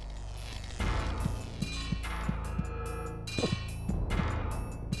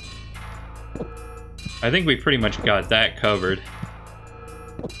 I think we pretty much got that covered.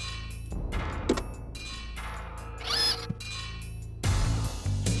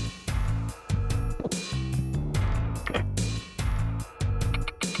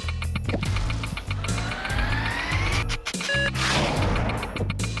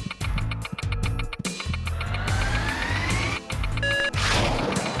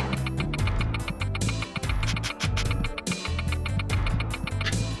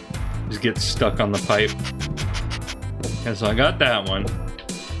 Get stuck on the pipe. And so I got that one.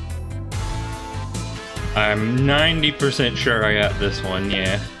 I'm 90% sure I got this one.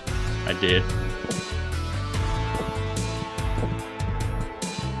 Yeah, I did.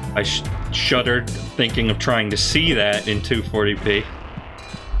 I shuddered thinking of trying to see that in 240p.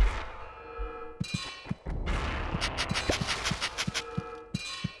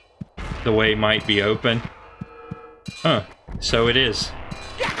 The way might be open. Huh, so it is.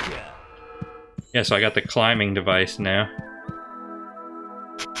 Yeah, so I got the climbing device now.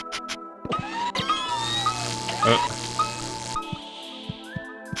 Oh.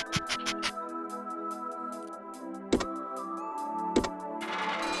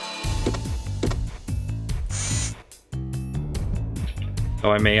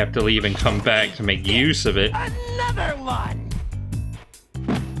 so I may have to leave and come back to make use of it. Another one!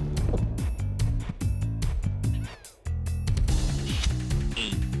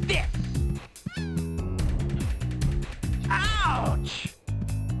 Eat this! Ouch!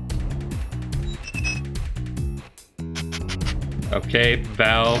 Okay,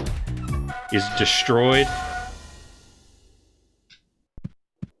 valve is destroyed.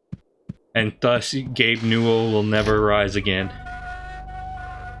 And thus, Gabe Newell will never rise again.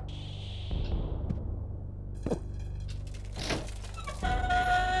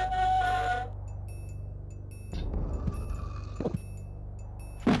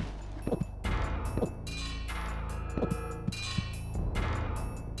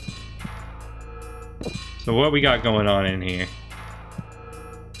 So what we got going on in here?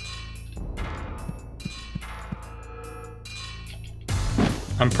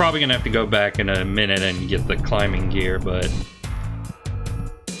 I'm probably gonna have to go back in a minute and get the climbing gear, but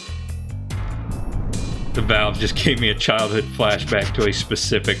the valve just gave me a childhood flashback to a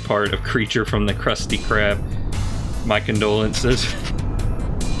specific part of Creature from the Krusty Krab. My condolences.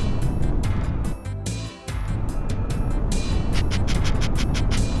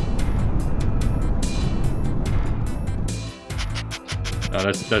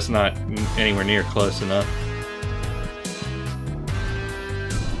 No, that's not anywhere near close enough.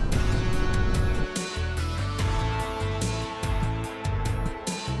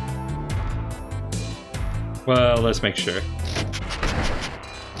 Well, let's make sure.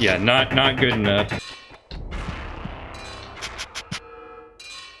 Yeah, not good enough.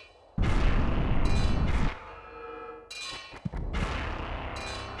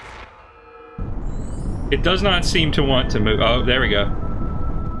 It does not seem to want to move. Oh, there we go.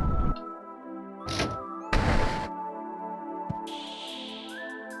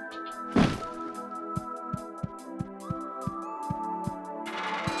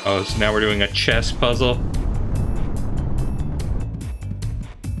 Oh, so now we're doing a chess puzzle.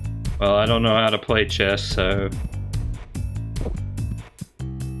 Well, I don't know how to play chess, so...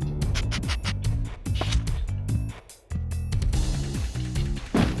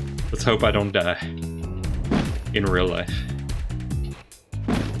 let's hope I don't die in real life.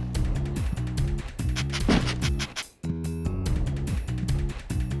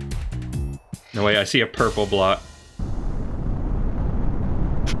 No way, I see a purple block.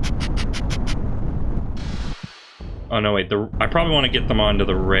 Oh no, wait, I probably want to get them onto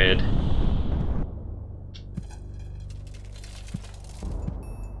the red.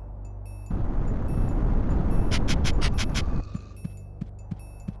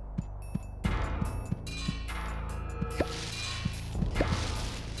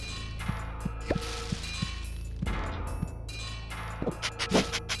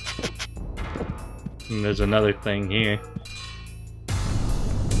 And there's another thing here.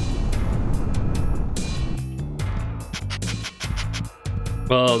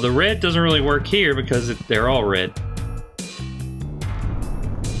 Well, the red doesn't really work here because they're all red.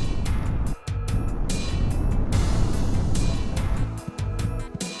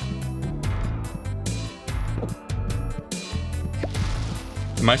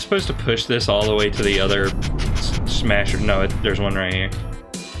 Am I supposed to push this all the way to the other smasher? No, there's one right here.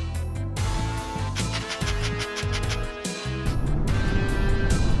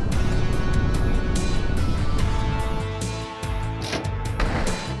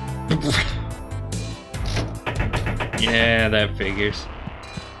 Yeah, that figures.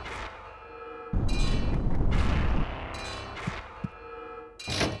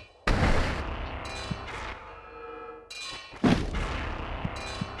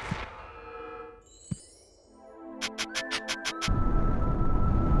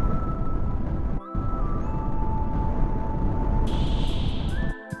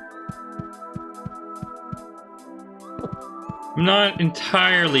 I'm not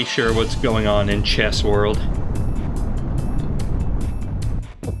entirely sure what's going on in Chess World.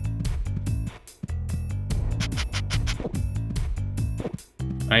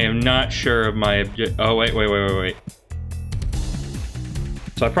 I am not sure of my object. Oh, wait.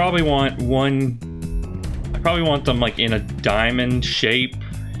 So I probably want one. I probably want them like in a diamond shape.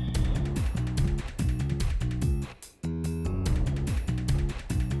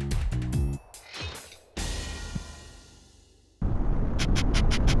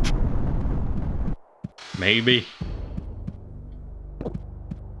 Maybe.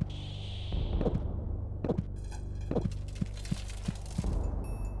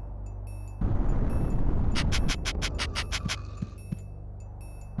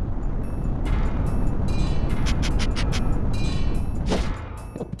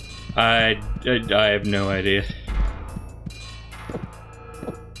 I have no idea.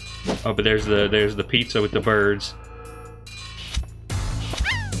 Oh, but there's the pizza with the birds.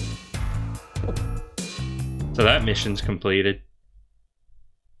 So that mission's completed.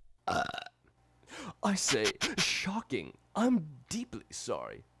 I say, shocking. I'm deeply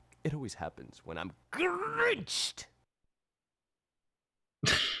sorry. It always happens when I'm Grinched.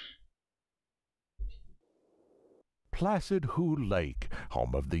 Placid Who Lake,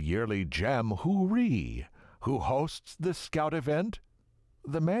 home of the yearly Jamboree. Who hosts the scout event?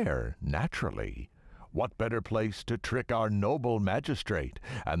 The mayor, naturally. What better place to trick our noble magistrate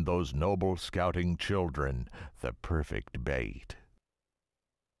and those noble scouting children? The perfect bait.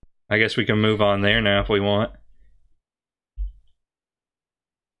 I guess we can move on there now if we want.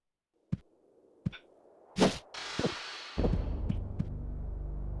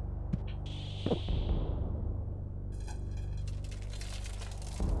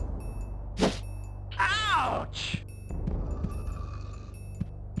 Ouch!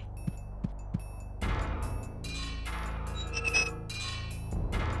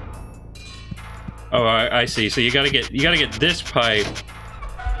 Oh, I see. So you gotta get this pipe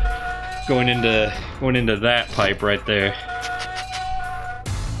going into that pipe right there.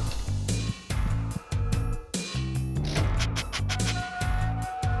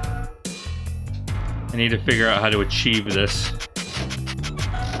 I need to figure out how to achieve this.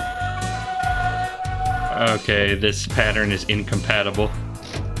 Okay, this pattern is incompatible.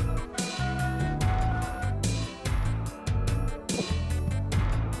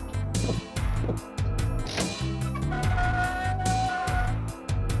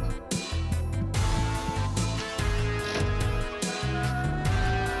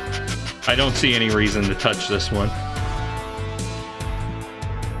 I don't see any reason to touch this one.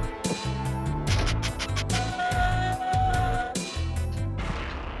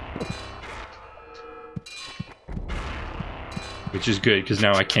 Which is good, because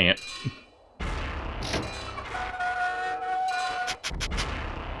now I can't.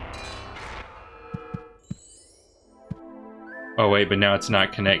 Oh wait, but now it's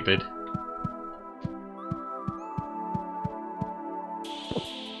not connected.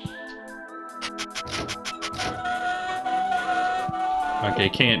 Okay,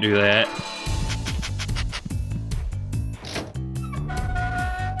 can't do that.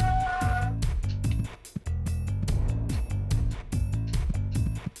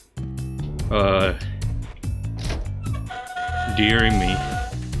 Dearie me.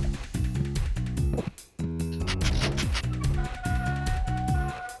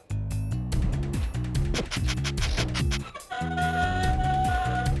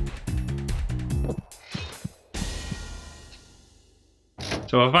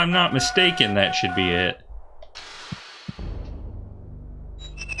 So if I'm not mistaken, that should be it.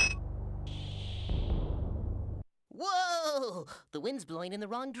 Whoa! The wind's blowing in the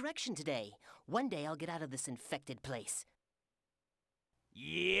wrong direction today. One day I'll get out of this infected place.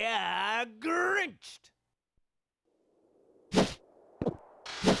 Yeah, Grinched.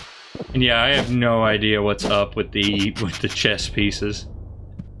 And yeah, I have no idea what's up with the chess pieces.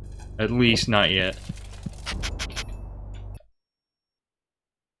 At least not yet.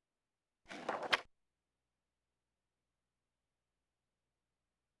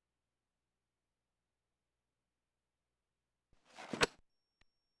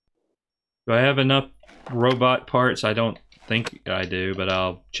 Do I have enough robot parts? I don't think I do, but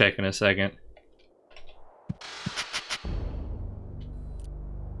I'll check in a second.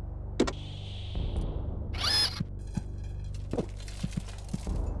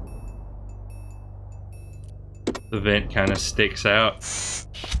 The vent kind of sticks out.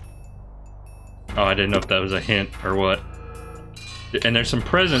 Oh, I didn't know if that was a hint or what. And there's some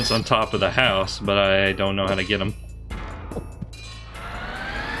presents on top of the house, but I don't know how to get them.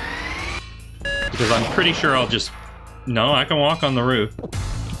 Because I'm pretty sure I'll just... No, I can walk on the roof.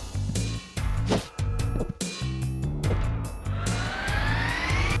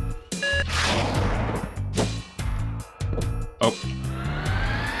 Oh.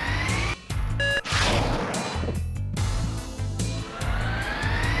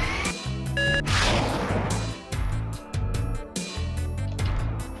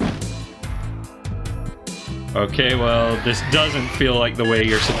 Okay, well, this doesn't feel like the way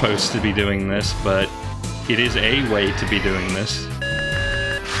you're supposed to be doing this, but it is a way to be doing this.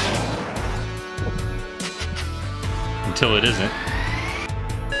 Until it isn't.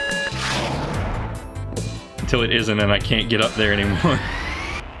 Until it isn't and I can't get up there anymore.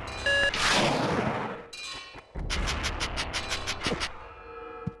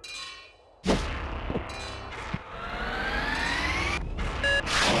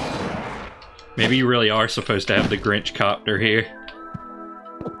 Maybe you really are supposed to have the Grinch copter here.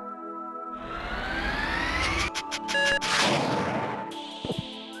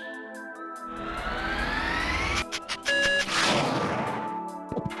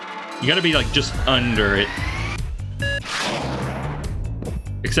 You gotta be like just under it.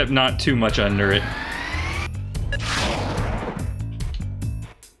 Except not too much under it.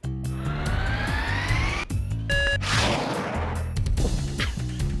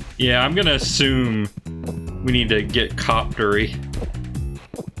 Yeah, I'm gonna assume we need to get coptery.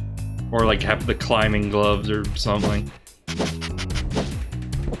 Or like have the climbing gloves or something.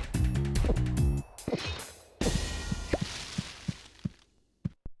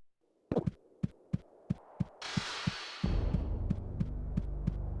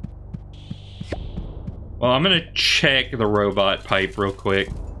 Well, I'm gonna check the robot pipe real quick.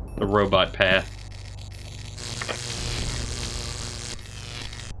 The robot path.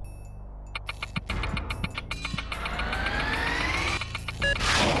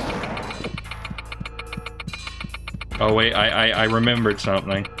 Oh wait, I remembered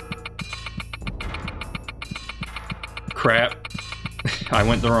something. Crap. I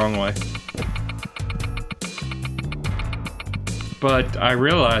went the wrong way. But I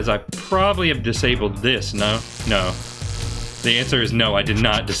realize I probably have disabled this, no? No. The answer is no, I did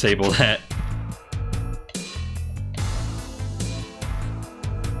not disable that.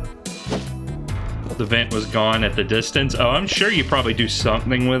 The vent was gone at the distance. Oh, I'm sure you probably do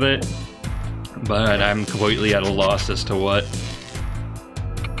something with it. But I'm completely at a loss as to what.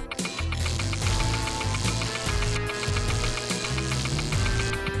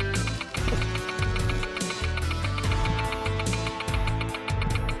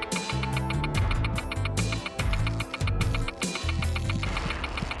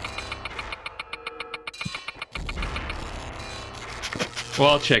 Well,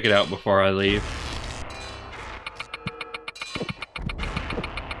 I'll check it out before I leave.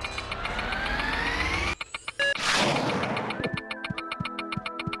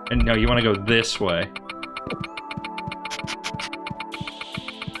 And no, you want to go this way.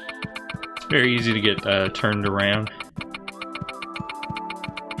 It's very easy to get turned around.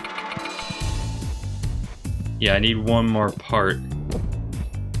 Yeah, I need one more part.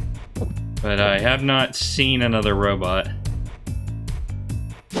 But I have not seen another robot.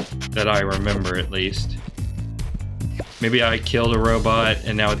 That I remember, at least. Maybe I killed a robot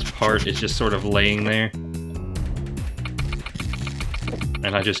and now its part is just sort of laying there.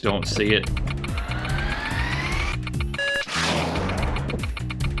 And I just don't see it.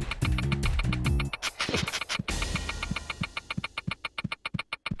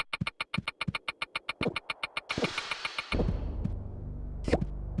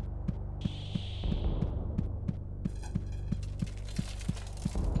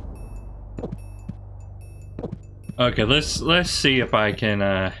 Okay, let's see if I can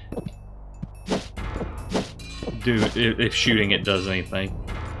if shooting it does anything.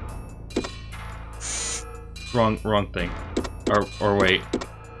 Wrong thing. Or wait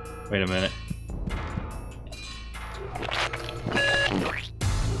a minute.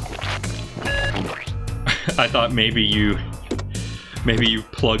 I thought maybe you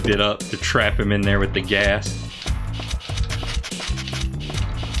plugged it up to trap him in there with the gas.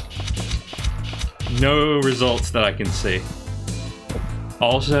 No results that I can see.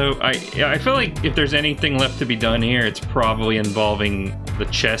 Also, I feel like if there's anything left to be done here, it's probably involving the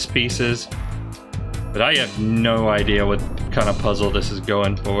chess pieces. But I have no idea what kind of puzzle this is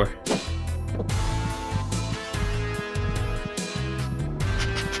going for.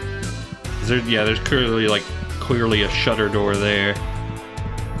 There's clearly a shutter door there.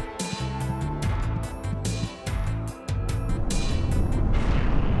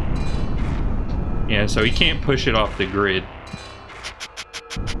 Yeah, so he can't push it off the grid.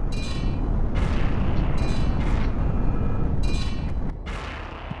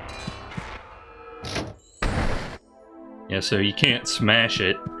 Yeah, so you can't smash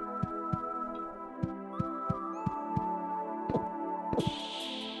it.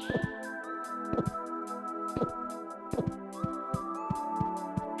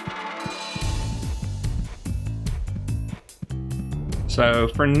 So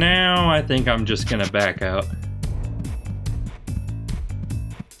for now, I think I'm just gonna back out.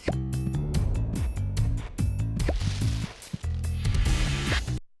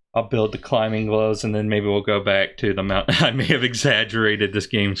 I'll build the climbing gloves and then maybe we'll go back to the mountain. I may have exaggerated this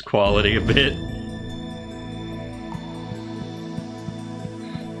game's quality a bit.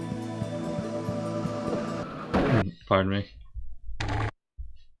 Pardon me.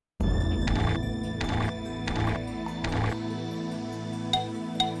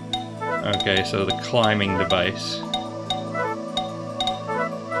 Okay, so the climbing device.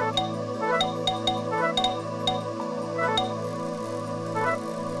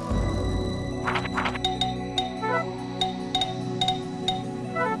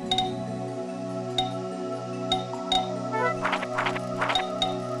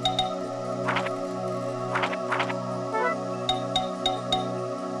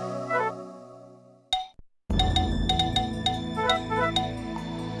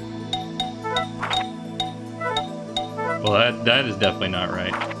 that is definitely not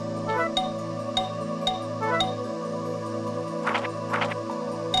right.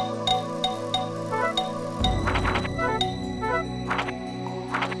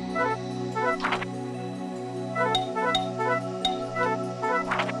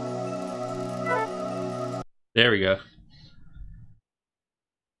 There we go.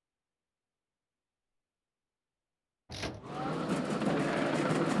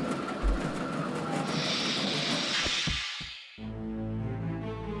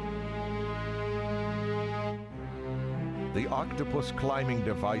 The octopus climbing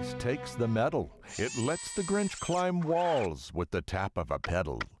device takes the medal. It lets the Grinch climb walls with the tap of a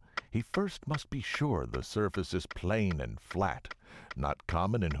pedal. He first must be sure the surface is plain and flat, not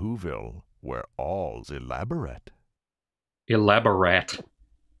common in Whoville, where all's elaborate. Elaborate.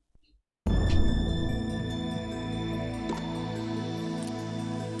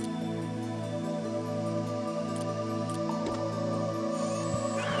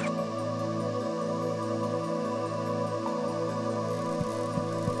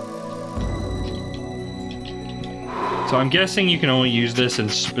 So I'm guessing you can only use this in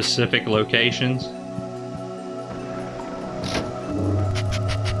specific locations.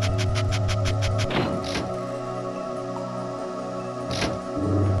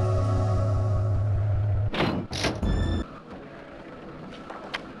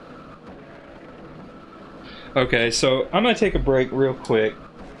 Okay, so I'm gonna take a break real quick.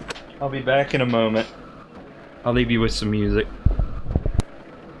 I'll be back in a moment. I'll leave you with some music.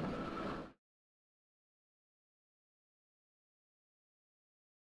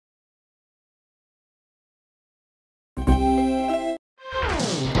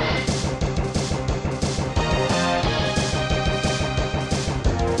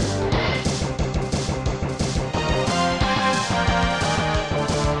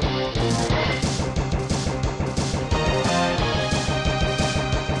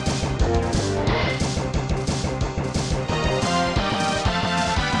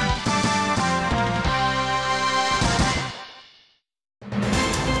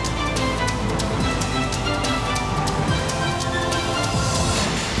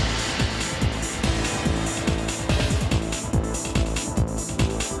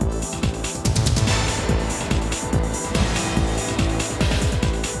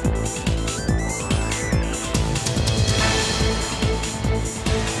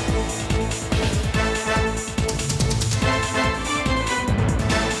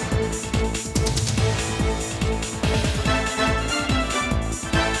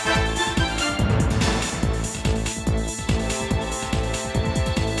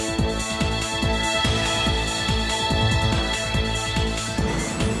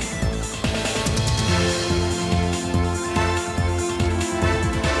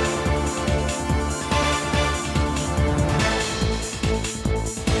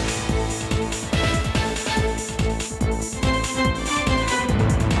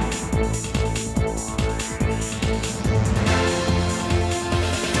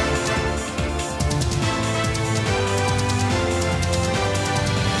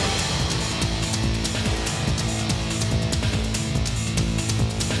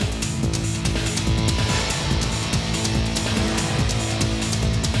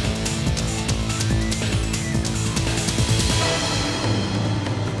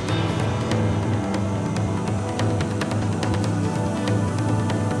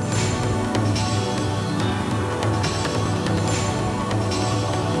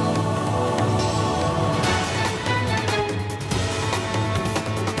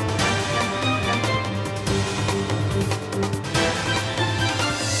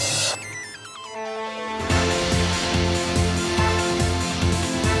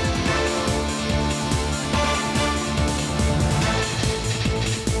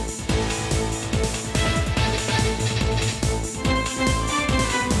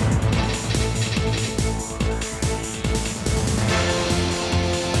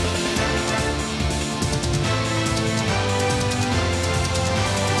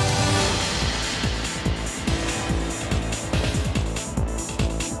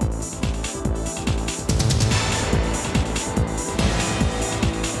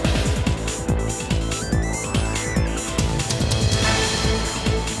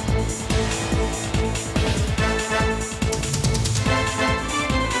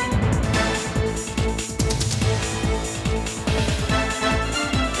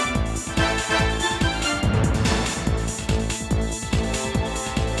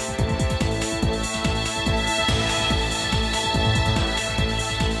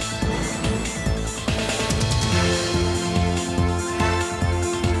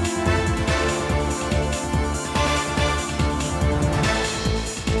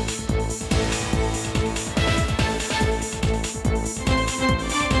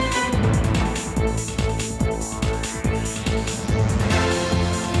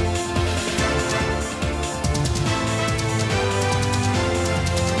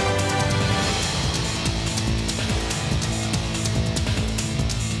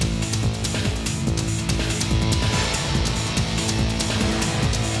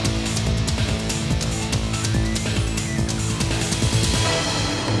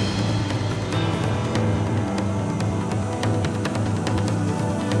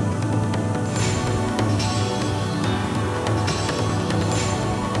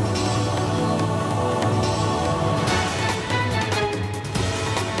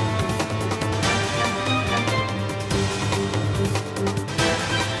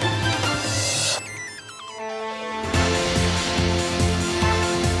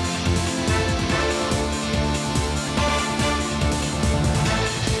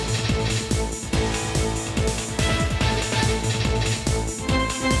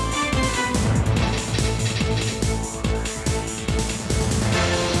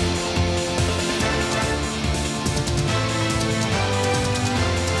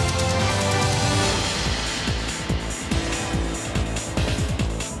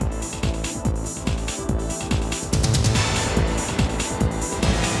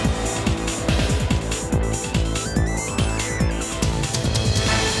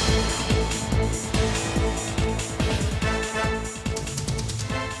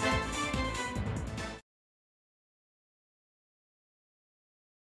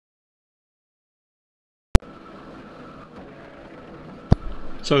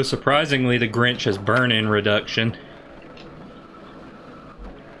 So surprisingly, the Grinch has burn-in reduction.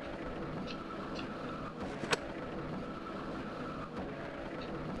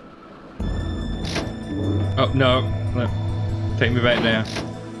 Oh, no. No. Take me back down.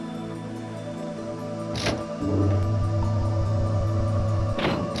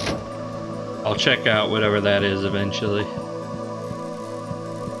 I'll check out whatever that is eventually.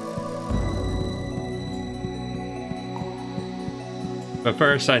 But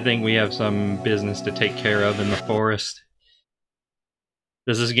first, I think we have some business to take care of in the forest.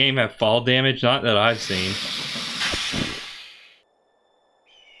 Does this game have fall damage? Not that I've seen.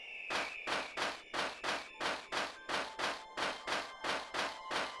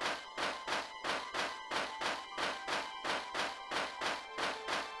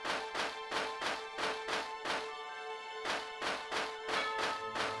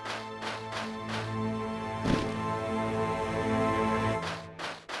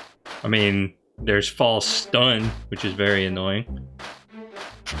 I mean, there's false stun, which is very annoying.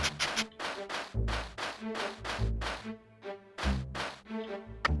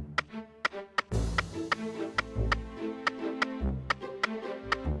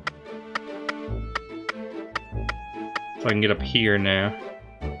 So I can get up here now.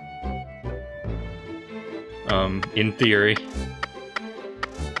 In theory.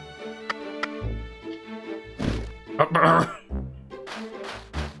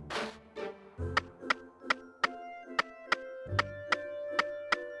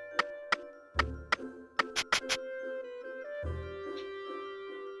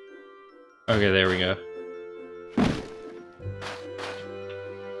 Okay, there we go.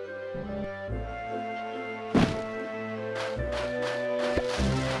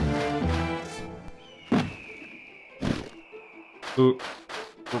 Ooh.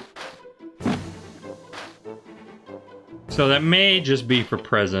 So that may just be for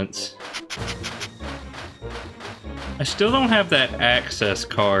presents. I still don't have that access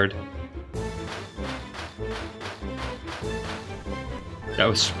card that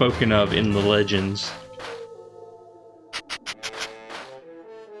was spoken of in the legends.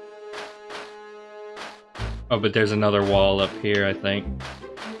 Oh, but there's another wall up here, I think.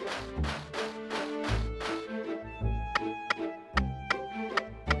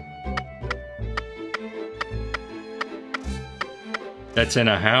 That's in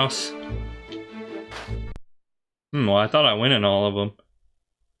a house? Well, I thought I went in all of them.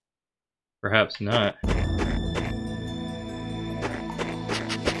 Perhaps not.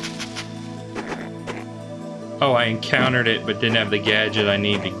 Oh, I encountered it, but didn't have the gadget I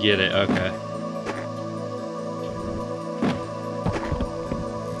need to get it. Okay.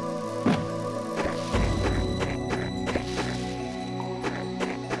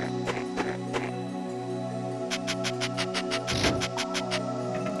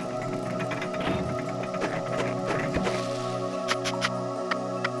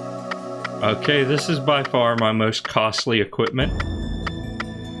 Okay, this is by far my most costly equipment.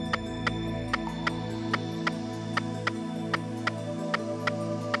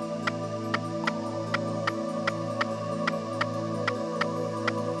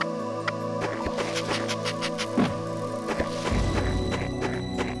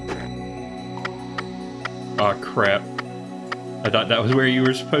 Aw, crap. I thought that was where you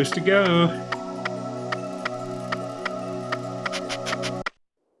were supposed to go.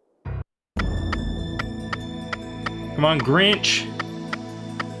 Come on, Grinch.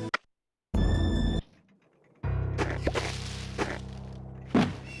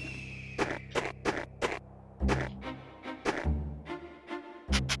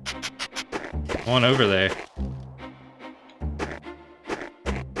 Come on over there.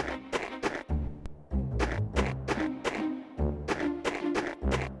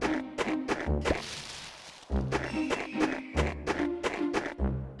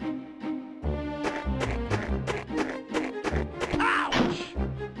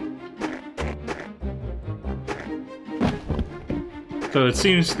 So it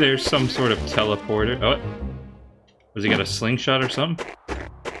seems there's some sort of teleporter. Oh, was he got a slingshot or something?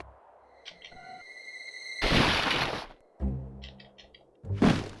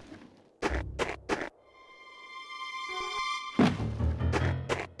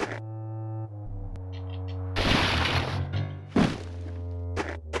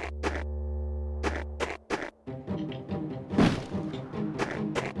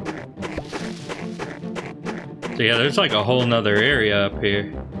 So yeah, there's like a whole nother area up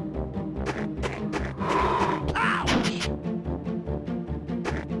here.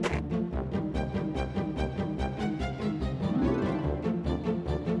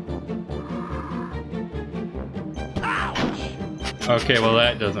 Okay, well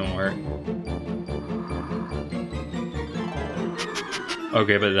that doesn't work.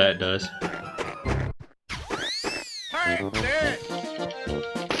 Okay, but that does. Take this!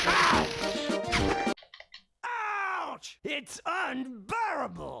 Ouch! Ouch! It's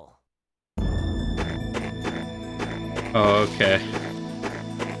unbearable! Oh, okay.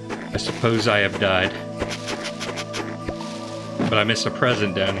 I suppose I have died. But I missed a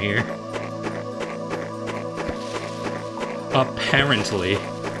present down here. Apparently.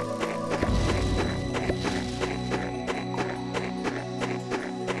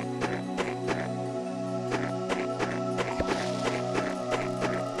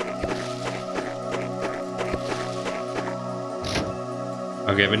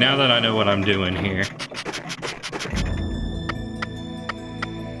 Okay, but now that I know what I'm doing here.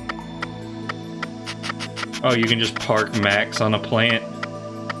 Oh, you can just park Max on a plant.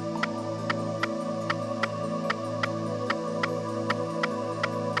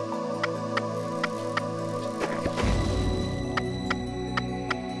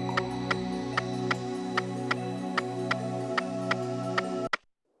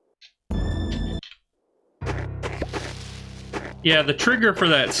 Yeah, the trigger for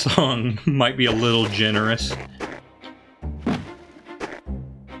that song might be a little generous.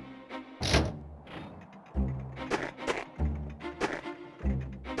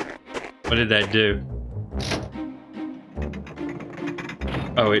 What did that do?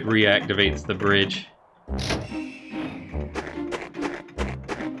 Oh, it reactivates the bridge.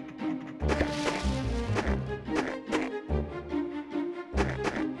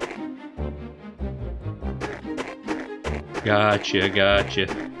 Gotcha, gotcha.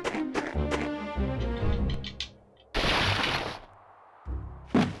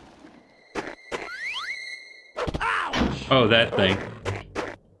 Oh, that thing.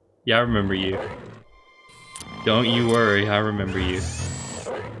 Yeah, I remember you. Don't you worry, I remember you.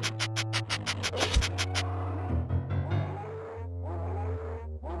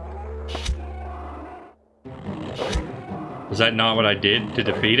 Was that not what I did to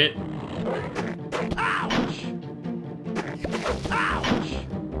defeat it? Ouch! Ouch!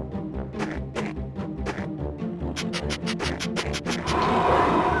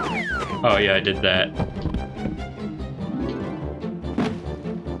 Oh yeah, I did that.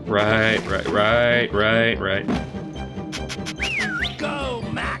 Right. Go,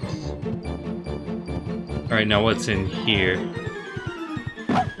 Max! Alright, now what's in here?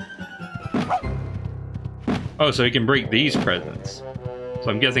 Oh, so he can break these presents. So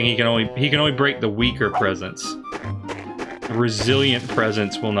I'm guessing he can only break the weaker presents. The resilient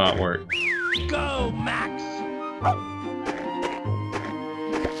presents will not work. Go, Max!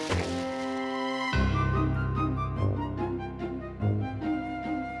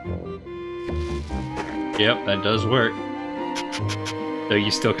 Yep, that does work. Though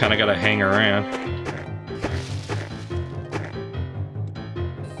you still kind of gotta hang around.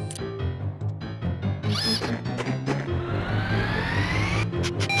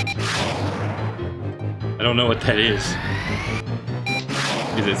 I don't know what that is.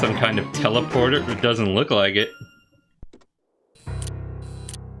 Is it some kind of teleporter? It doesn't look like it.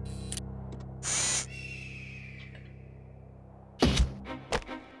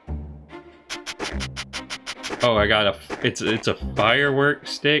 Oh, I got it's a firework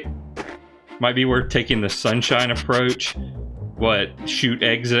stick. Might be worth taking the sunshine approach. What, shoot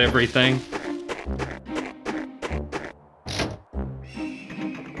eggs at everything?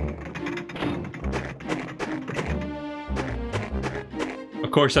 Of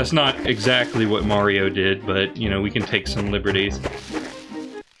course, that's not exactly what Mario did, but, you know, we can take some liberties.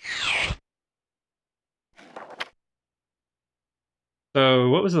 So,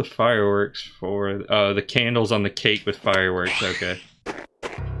 what was the fireworks for? The candles on the cake with fireworks, okay.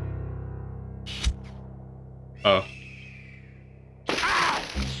 Oh.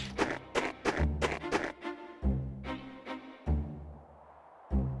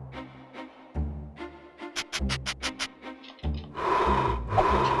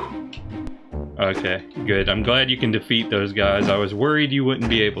 Okay, good. I'm glad you can defeat those guys. I was worried you wouldn't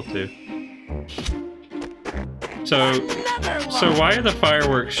be able to. So why are the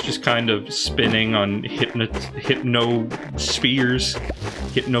fireworks just kind of spinning on hypno spheres,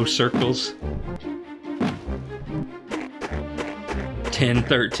 hypno circles?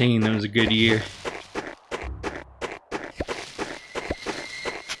 10-13, that was a good year.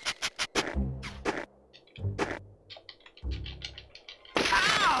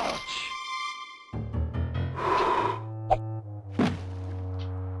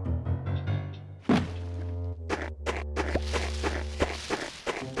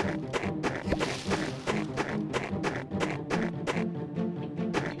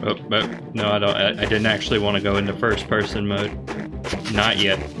 Oh, no, I don't. I didn't actually want to go into first-person mode. Not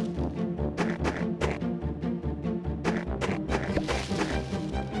yet.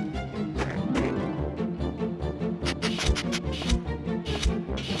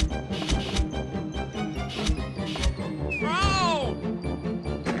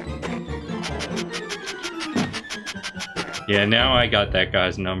 Yeah, now I got that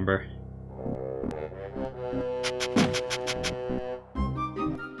guy's number.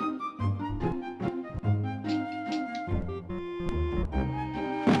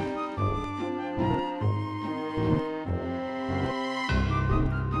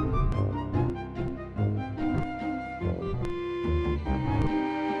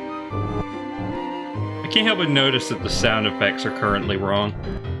 I can't help but notice that the sound effects are currently wrong.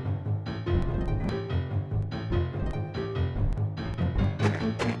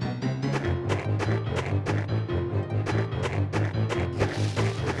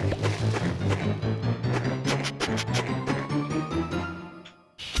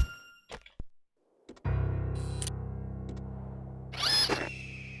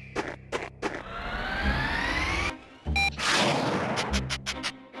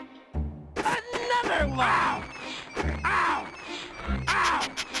 Wow! Ow! Ow!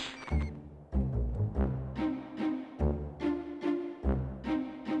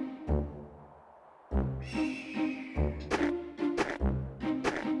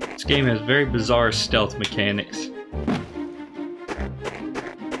 This game has very bizarre stealth mechanics.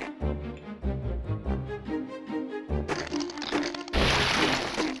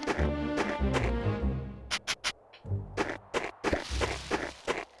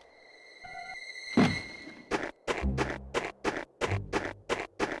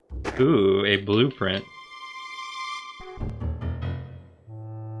 Ooh, a blueprint.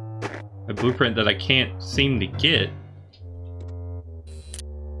 A blueprint that I can't seem to get.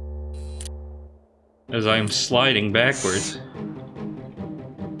 As I am sliding backwards.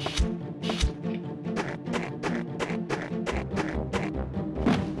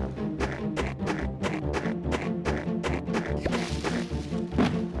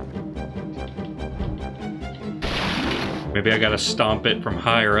 Maybe I gotta stomp it from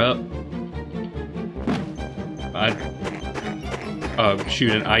higher up.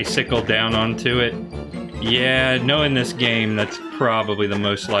 Shoot an icicle down onto it. Yeah, knowing this game, that's probably the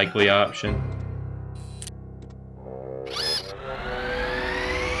most likely option.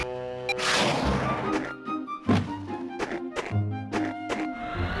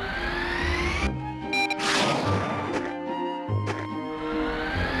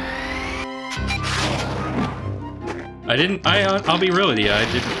 I'll be real with you, I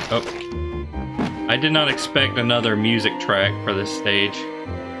did not expect another music track for this stage.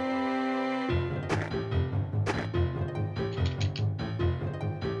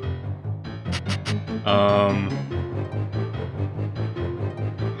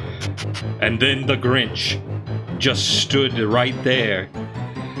 And then the Grinch just stood right there.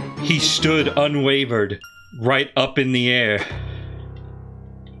 He stood unwavered, right up in the air.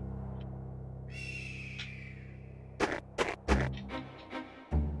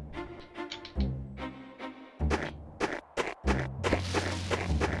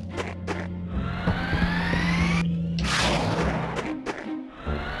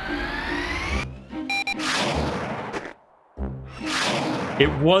 It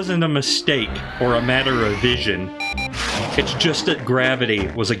wasn't a mistake or a matter of vision. It's just that gravity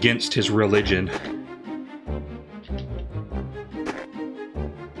was against his religion.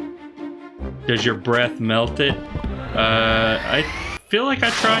 Does your breath melt it? I feel like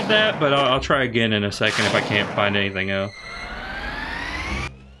I tried that, but I'll try again in a second if I can't find anything else.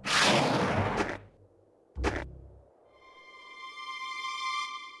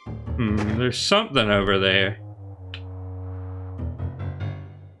 There's something over there.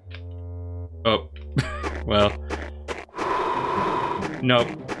 Oh, well. Nope.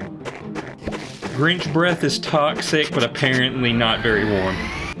 Grinch breath is toxic, but apparently not very warm.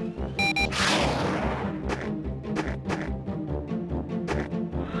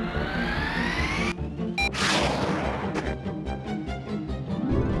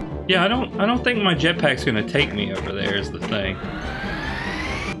 Yeah, I don't think my jetpack's gonna take me over there is the thing.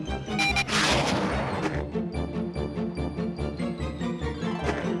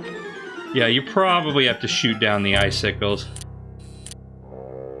 Yeah, you probably have to shoot down the icicles.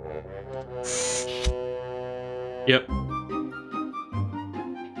 Yep.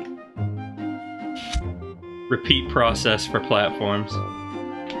 Repeat process for platforms.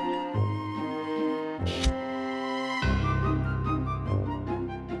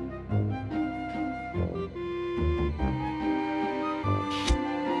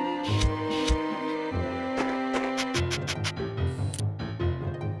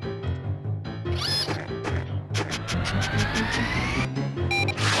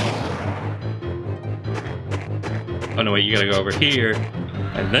 Oh no, wait, you gotta go over here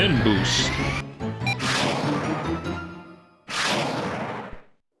and then boost.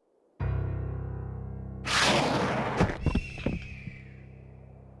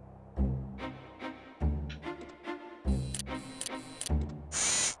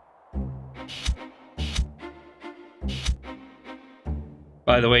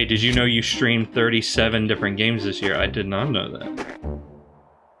 By the way, did you know you streamed 37 different games this year? I did not know that.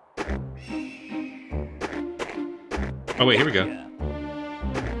 Oh wait, here we go.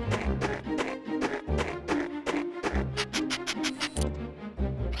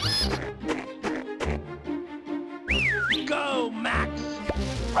 Go, Max!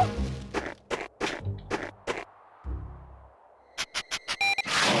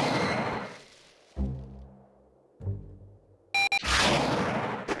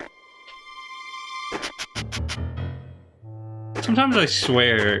 Sometimes I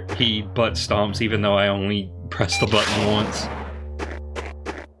swear he butt stomps even though I only press the button once.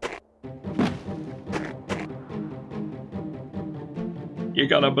 You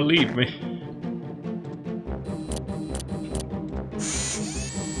gotta believe me.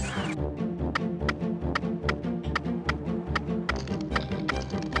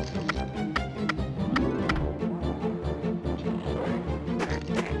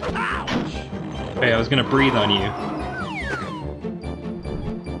 Hey, I was gonna breathe on you.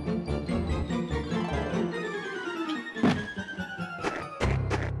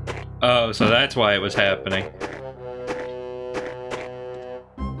 Oh, so that's why it was happening.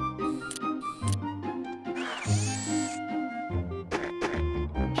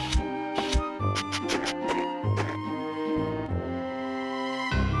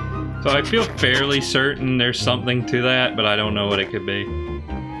 So I feel fairly certain there's something to that, but I don't know what it could be.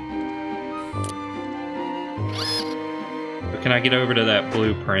 But can I get over to that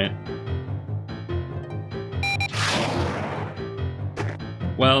blueprint?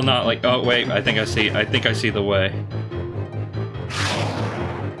 Well, not like, oh wait, I think I see the way.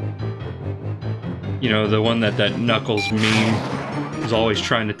 You know, the one that Knuckles meme is always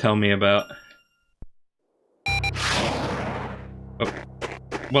trying to tell me about. Oh.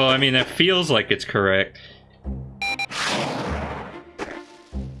 Well, I mean, that feels like it's correct.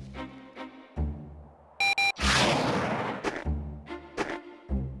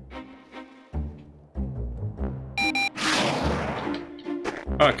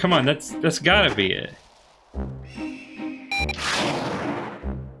 Oh, come on, that's gotta be it.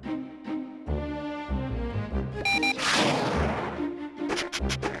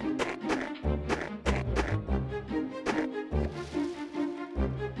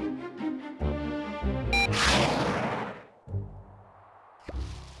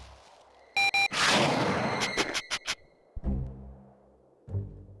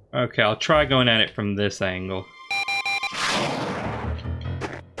 Okay, I'll try going at it from this angle.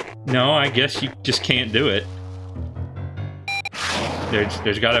 No, I guess you just can't do it.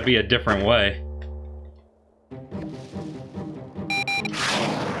 There's gotta be a different way.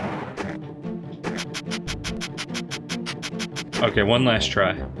 Okay, one last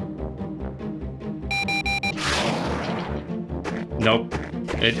try. Nope.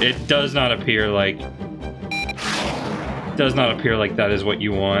 It does not appear like... does not appear like that is what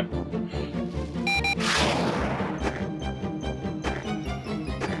you want.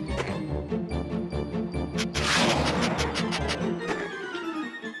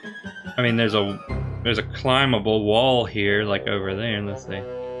 I mean, there's a climbable wall here, like over there. Let's see.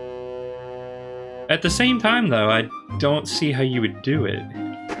 At the same time, though, I don't see how you would do it.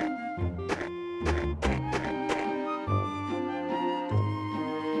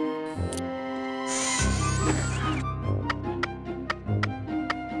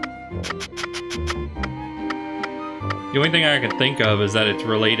 The only thing I can think of is that it's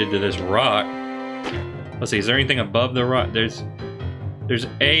related to this rock. Let's see, is there anything above the rock? There's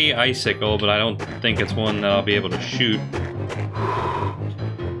a icicle, but I don't think it's one that I'll be able to shoot.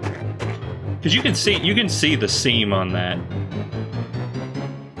 Because you can see the seam on that.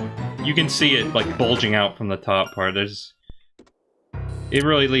 You can see it like bulging out from the top part. It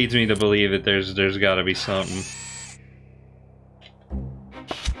really leads me to believe that there's got to be something.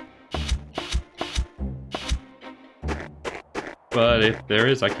 But if there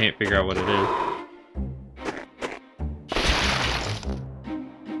is, I can't figure out what it is.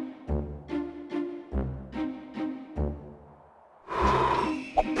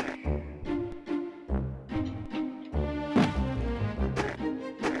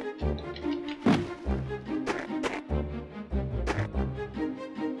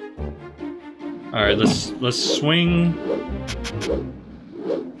 Alright, let's swing.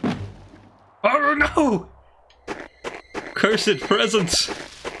 Oh no! Cursed presence!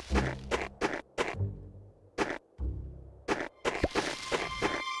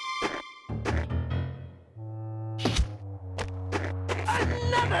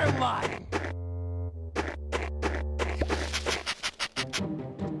 Another one!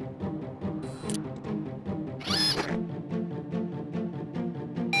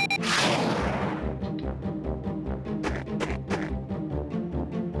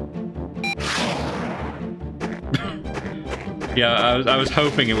 Yeah, I was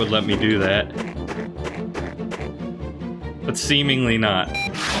hoping it would let me do that. But seemingly not.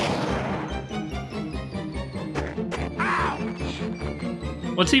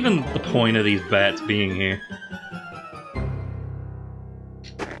 What's even the point of these bats being here?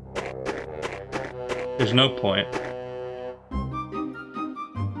 There's no point.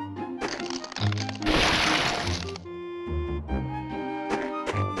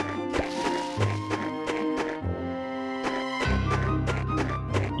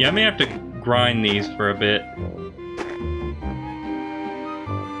 Yeah, I may have to grind these for a bit.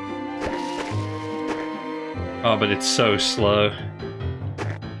 Oh, but it's so slow.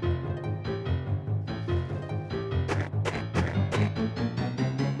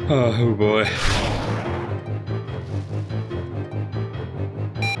 Oh boy.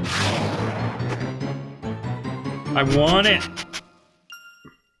 I want it!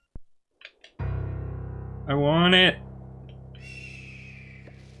 I want it!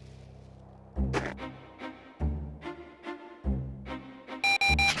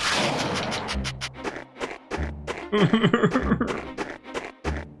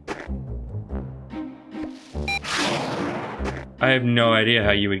 I have no idea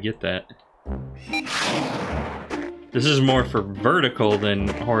how you would get that. This is more for vertical than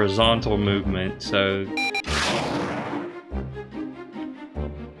horizontal movement, so...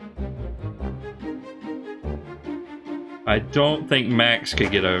 I don't think Max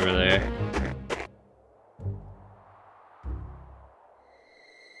could get over there.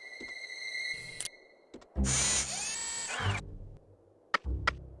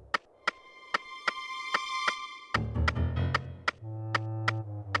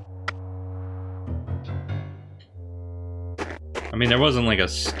 I mean, there wasn't like a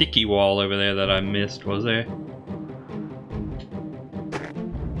sticky wall over there that I missed, was there?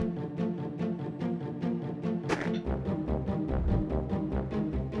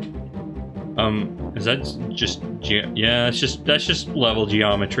 Is that just yeah, that's just level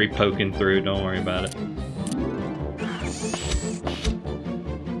geometry poking through, don't worry about it.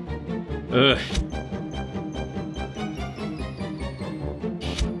 Ugh.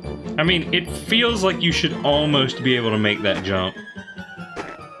 I mean, it feels like you should almost be able to make that jump.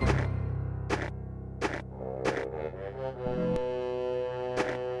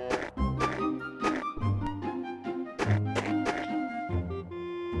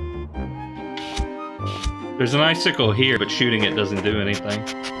 There's an icicle here, but shooting it doesn't do anything.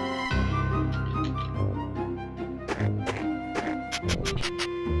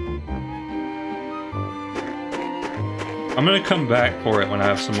 I'm gonna come back for it when I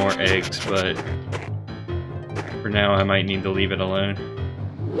have some more eggs, but for now I might need to leave it alone.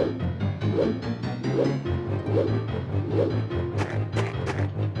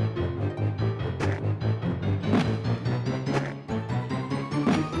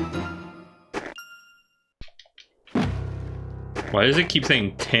 Why does it keep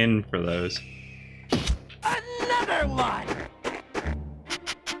saying 10 for those? Another one!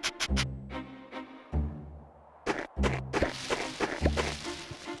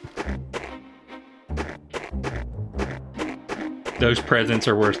 Those presents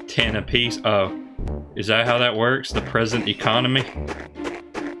are worth 10 apiece. Oh, is that how that works? The present economy?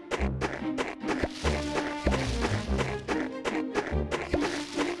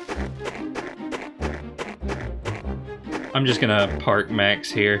 I'm just gonna park Max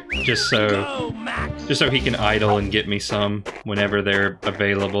here, just so he can idle and get me some whenever they're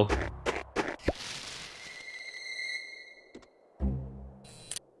available.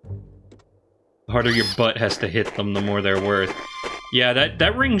 The harder your butt has to hit them, the more they're worth. Yeah,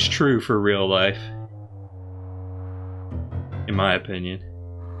 that rings true for real life. In my opinion.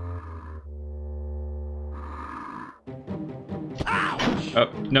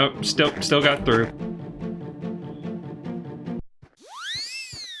 Oh, no, still got through.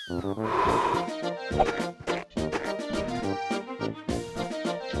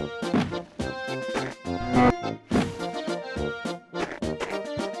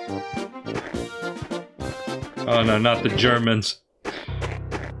 Oh no, not the Germans.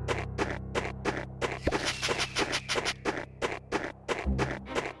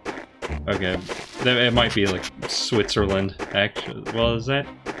 Okay, it might be like Switzerland, actually. Well, is that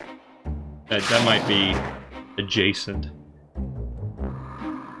might be adjacent.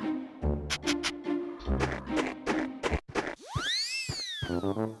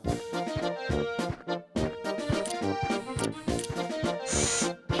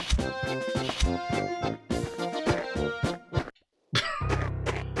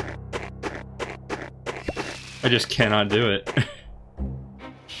 I just cannot do it.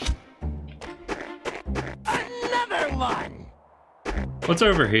 Another one! What's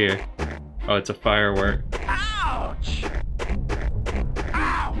over here? Oh, it's a firework. Ouch!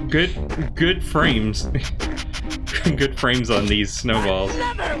 Ow! Good frames. Good frames on these snowballs.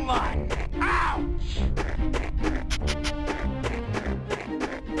 Another one! Ouch!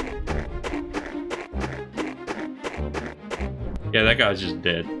 Yeah, that guy's just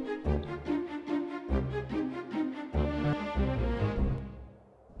dead.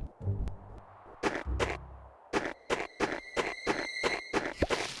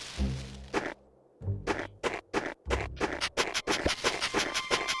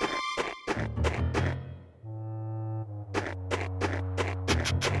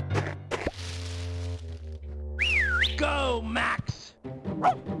 Go, Max!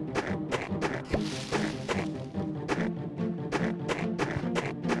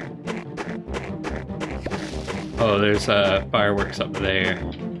 Oh, there's fireworks up there.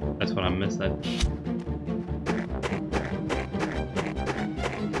 That's what I'm missing.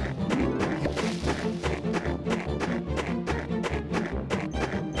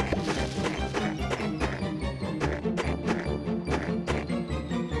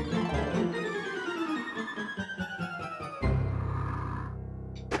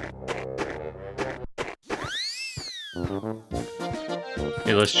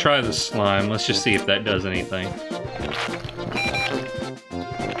 Okay, let's try the slime. Let's just see if that does anything.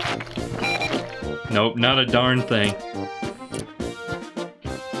 Nope, not a darn thing.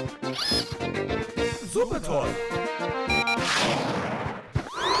 Super toy!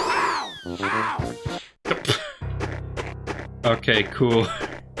 Okay, cool.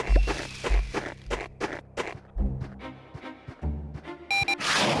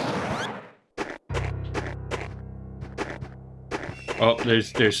 Oh,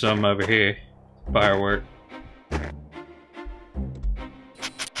 there's some over here. Firework.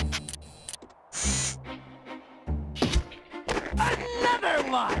 Another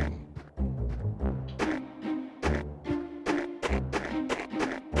one!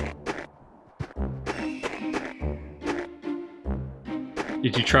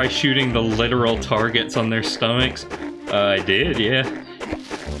 Did you try shooting the literal targets on their stomachs? I did, yeah.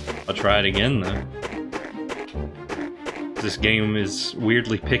 I'll try it again though. This game is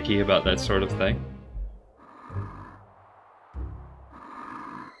weirdly picky about that sort of thing.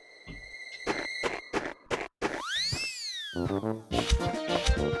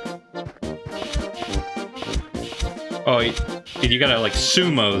 Oh, you gotta like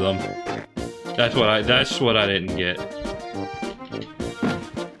sumo them. That's what I didn't get.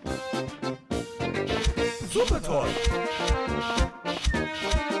 Super toy!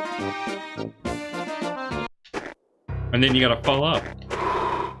 And then you gotta fall up.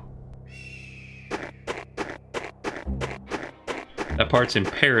 That part's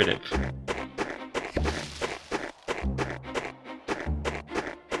imperative.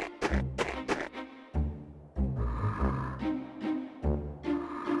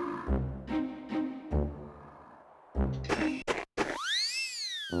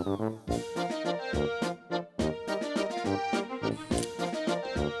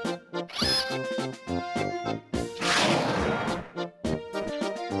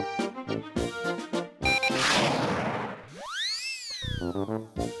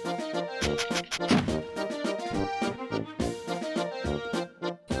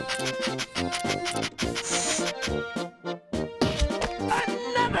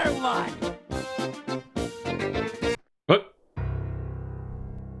 Another one! What?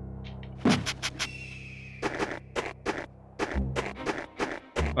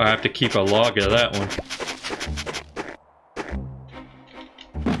 I have to keep a log of that one.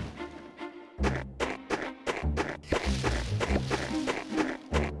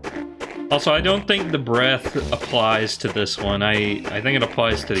 Also, I don't think the breath applies to this one. I think it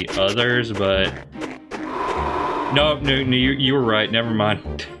applies to the others, but... No, you were right. Never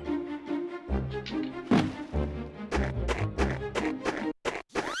mind.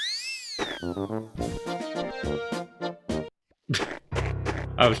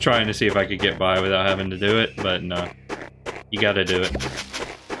 I was trying to see if I could get by without having to do it, but no. You gotta do it.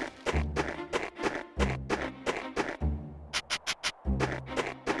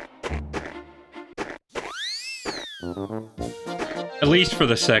 At least for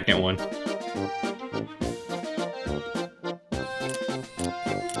the second one.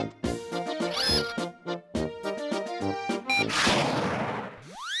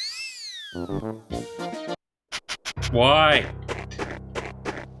 Why?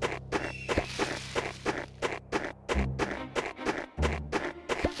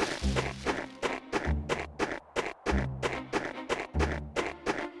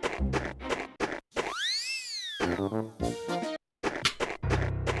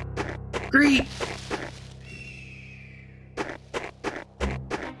 Great.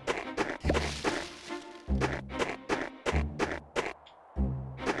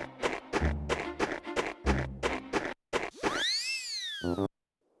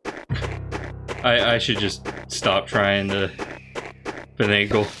 I should just stop trying to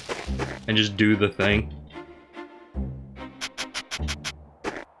finagle and just do the thing.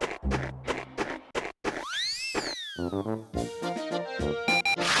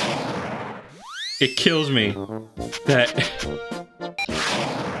 It kills me that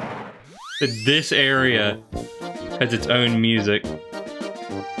this area has its own music.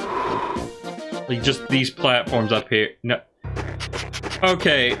 Like just these platforms up here. No.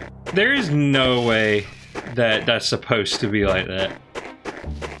 Okay, there is no way that that's supposed to be like that.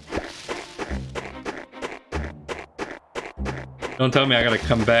 Don't tell me I gotta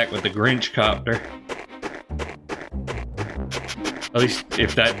come back with the Grinch copter. At least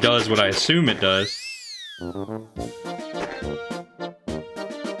if that does what I assume it does.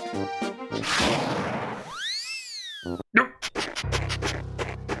 Nope.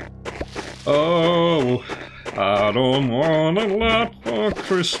 Oh, I don't want a lot for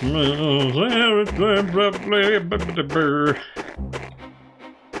Christmas.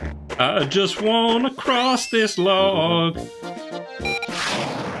 I just want to cross this log.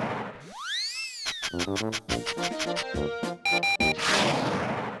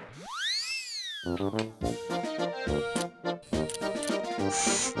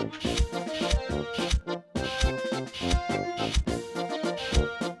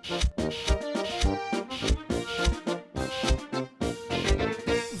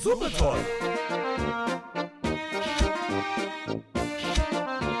 Super toll.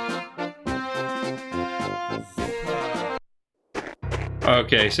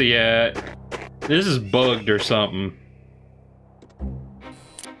 Okay, so yeah, this is bugged or something.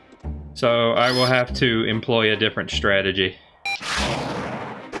 So I will have to employ a different strategy.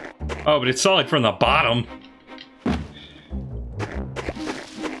 Oh, but it's solid from the bottom.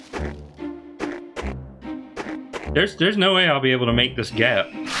 There's no way I'll be able to make this gap.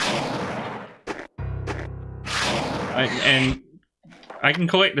 And I can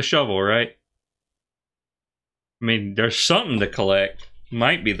collect the shovel, right? I mean, there's something to collect.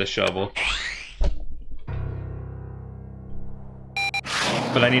 Might be the shovel.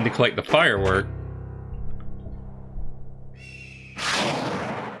 But I need to collect the firework.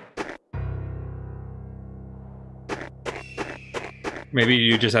 Maybe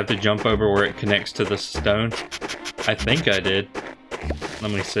you just have to jump over where it connects to the stone. I think I did.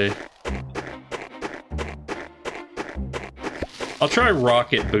 Let me see. I'll try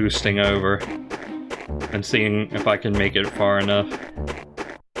rocket boosting over and seeing if I can make it far enough.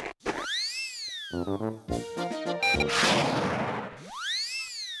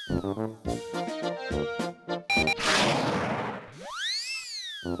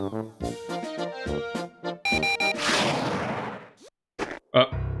 Oh.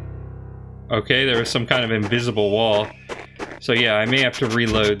 Okay, there was some kind of invisible wall. So yeah, I may have to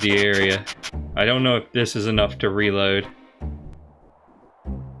reload the area. I don't know if this is enough to reload.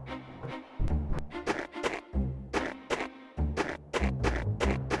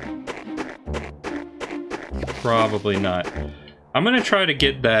 Probably not. I'm gonna try to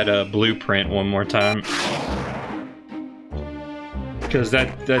get that blueprint one more time. Because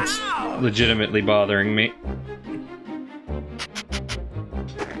that's legitimately bothering me.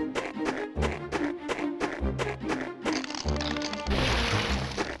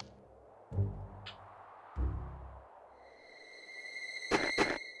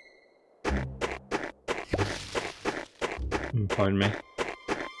 Pardon me.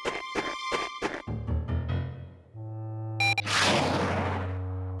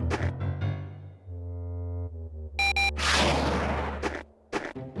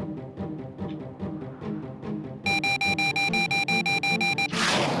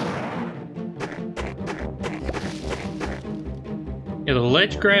 Yeah, the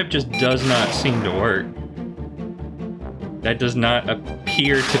ledge grab just does not seem to work. That does not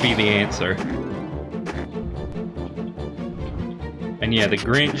appear to be the answer. And yeah, the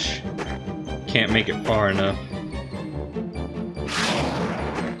Grinch can't make it far enough.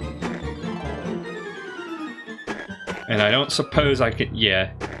 And I don't suppose I could...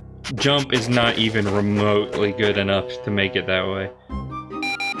 Yeah. Jump is not even remotely good enough to make it that way.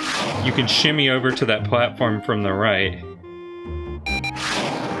 You can shimmy over to that platform from the right.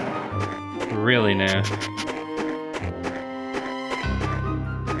 Really now.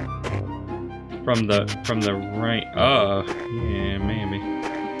 From the right. Oh, yeah, maybe.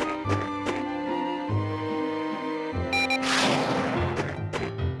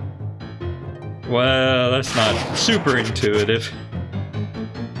 Well, that's not super intuitive,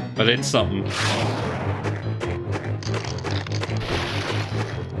 but it's something.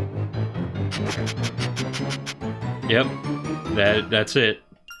 Yep, that's it.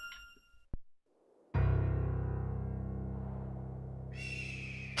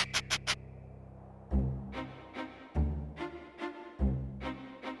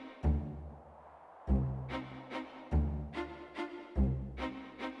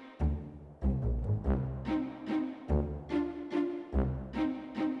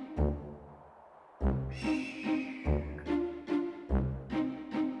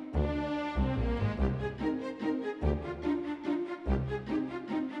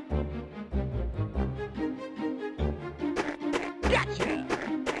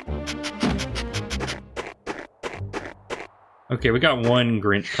 Okay, we got one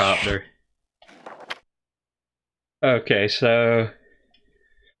Grinch copter. Okay, so...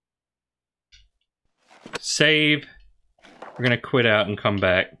 Save. We're gonna quit out and come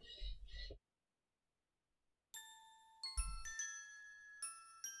back.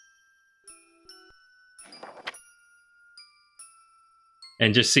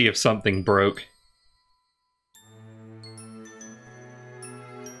 And just see if something broke.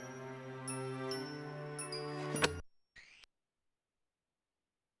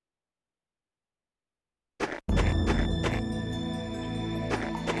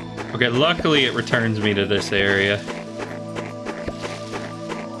 Okay, luckily it returns me to this area.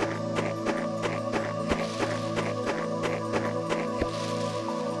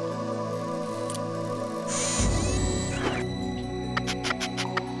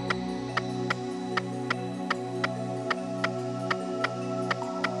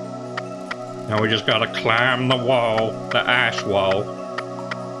 Now we just gotta climb the wall, the ash wall,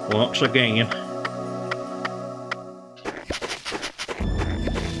 once again.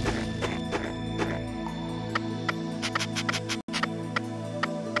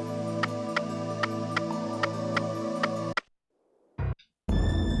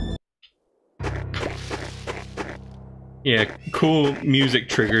 Yeah, cool music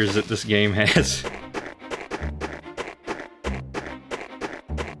triggers that this game has.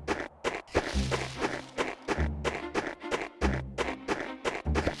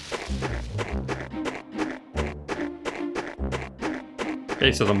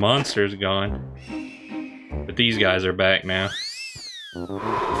 Okay, so the monster's gone. But these guys are back now.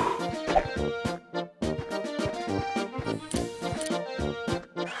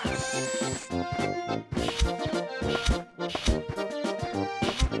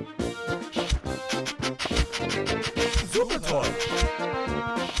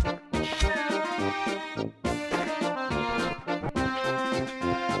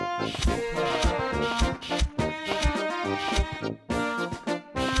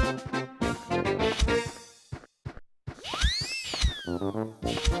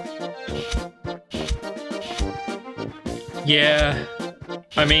 Yeah,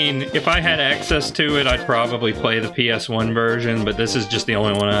 I mean, if I had access to it, I'd probably play the PS1 version, but this is just the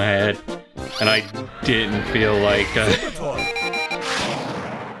only one I had, and I didn't feel like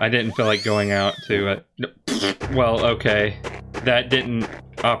going out to it. Well, okay, that didn't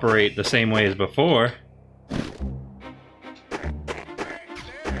operate the same way as before.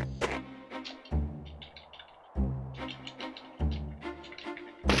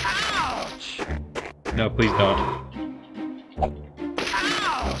 Ouch! No, please don't.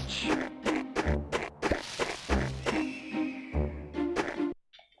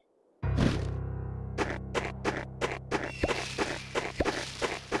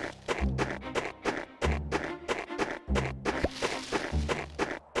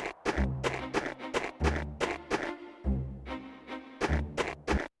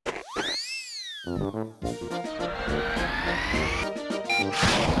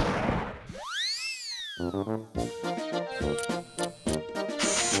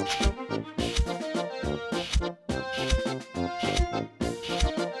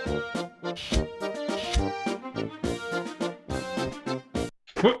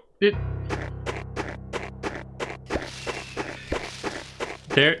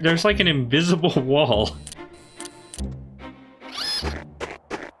 There's like an invisible wall.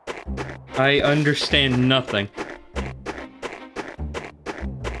 I understand nothing.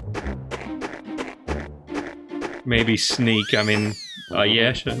 maybe sneak. I mean,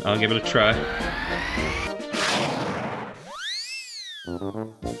 yeah, sure. I'll give it a try.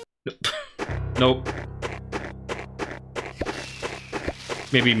 Nope.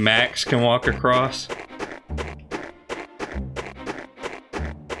 Maybe Max can walk across.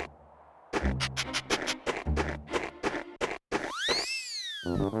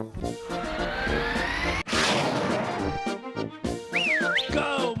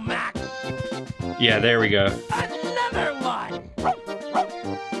 Go, Max! Yeah, there we go. Another one!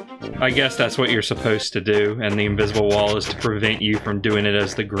 I guess that's what you're supposed to do, and the invisible wall is to prevent you from doing it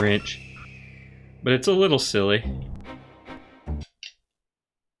as the Grinch. But it's a little silly.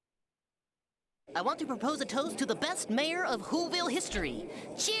 I want to propose a toast to the best mayor of Whoville history.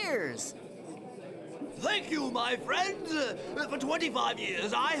 Cheers! Thank you, my friend. For 25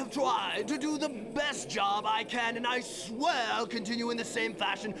 years, I have tried to do the best job I can, and I swear I'll continue in the same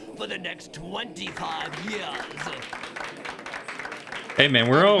fashion for the next 25 years. Hey man,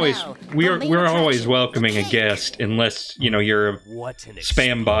 we're always welcoming a guest, unless, you know, you're a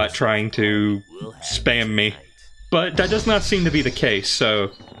spam bot trying to spam me. But that does not seem to be the case,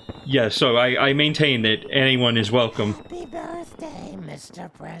 so yeah, so I maintain that anyone is welcome. Happy birthday,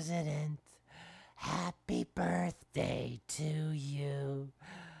 Mr. President. Happy birthday to you.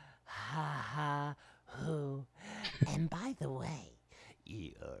 Ha ha hoo. And by the way,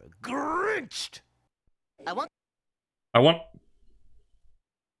 you're Grinched. I want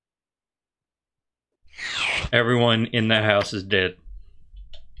Everyone in that house is dead.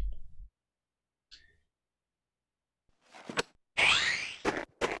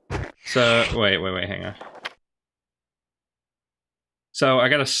 So, wait, hang on. So, I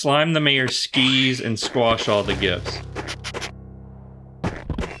gotta slime the mayor's skis and squash all the gifts.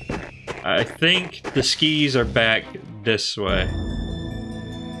 I think the skis are back this way.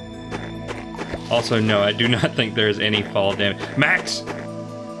 Also, no, I do not think there's any fall damage. Max!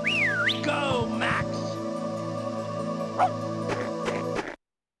 Go, Max!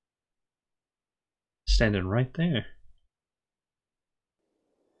 Standing right there.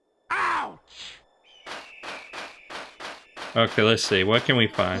 Ouch! Okay, let's see. What can we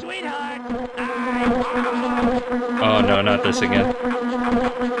find? Sweetheart, Oh no, not this again.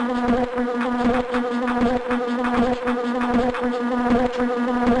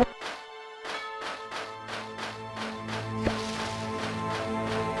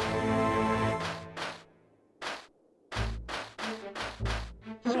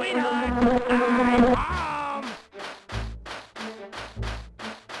 Sweetheart, I'm home!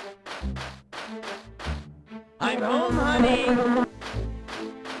 I'm home, honey!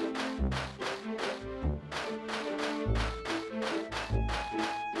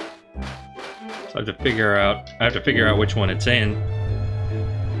 So I have to figure out which one it's in.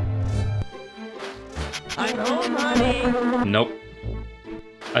 I'm home, honey! Nope.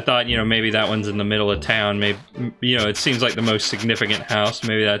 I thought, you know, maybe that one's in the middle of town. Maybe, you know, it seems like the most significant house.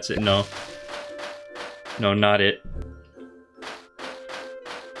 Maybe that's it. No. No, not it.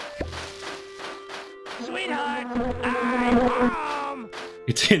 Sweetheart, I'm home!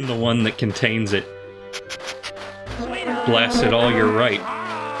 It's in the one that contains it. Sweetheart, Blast it all, you're right. home!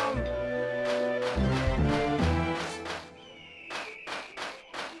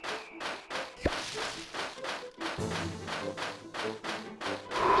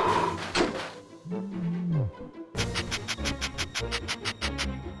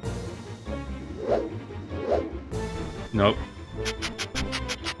 Nope.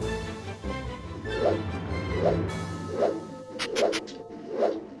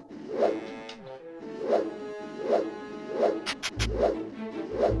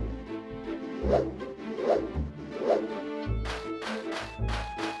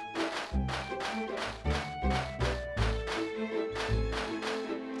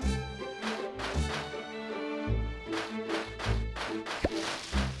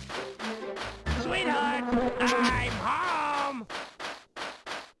 Sweetheart, I'm home!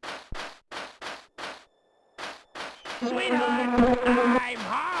 Sweetheart, I'm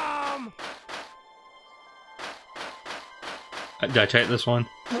home! Did I check this one?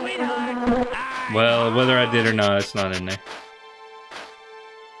 Sweetheart, I'm Well, whether I did or not, it's not in there.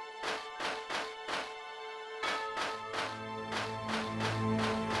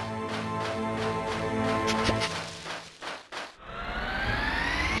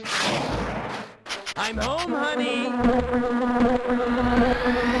 I'm home, honey!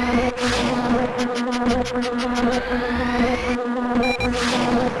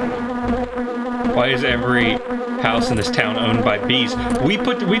 Why is every house in this town owned by bees? We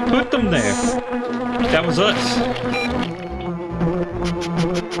put them there. That was us.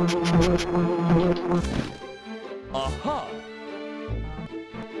 Aha!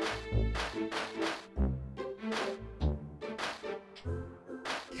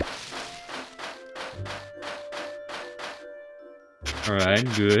 Alright,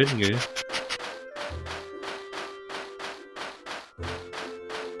 good, good.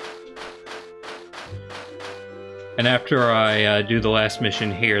 And after I do the last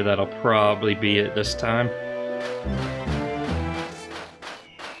mission here, that'll probably be it this time.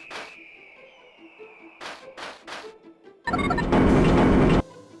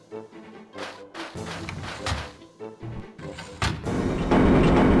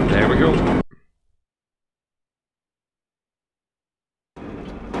 There we go.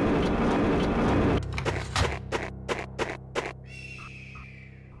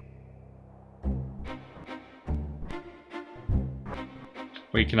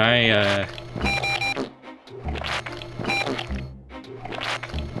 Wait, can I,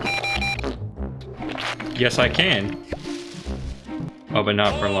 Yes, I can. Oh, but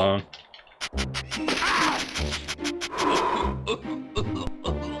not for long.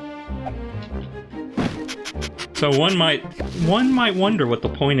 So one might wonder what the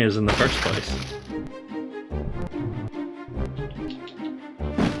point is in the first place.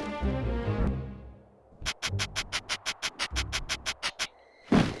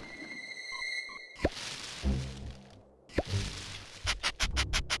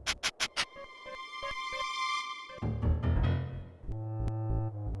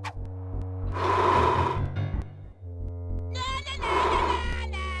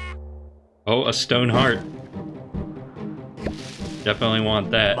 Oh, a stone heart. Definitely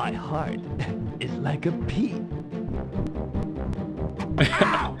want that. My heart is like a pea.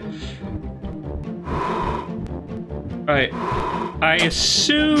 Right. I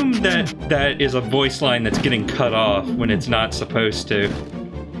assume that is a voice line that's getting cut off when it's not supposed to.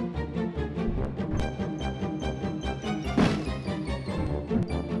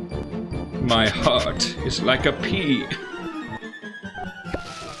 My heart is like a pea.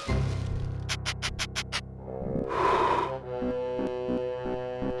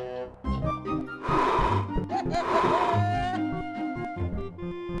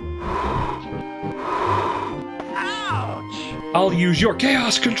 I'll use your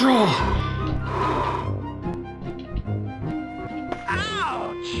chaos control!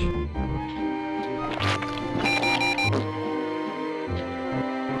 Ouch!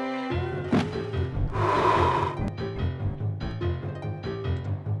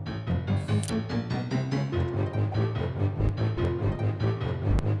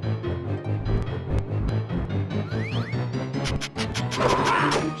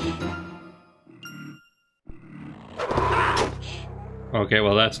 Okay,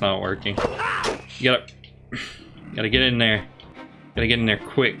 well that's not working. You gotta get in there. Gotta get in there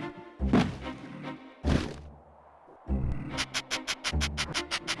quick.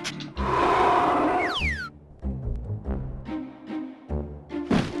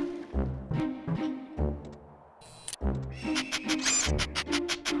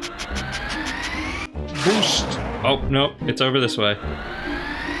 Boost! Oh, no, it's over this way.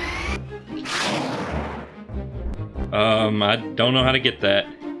 I don't know how to get that.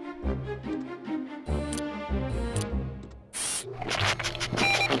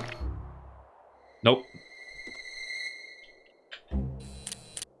 Nope.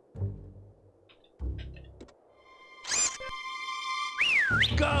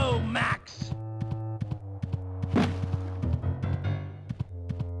 Go, Max!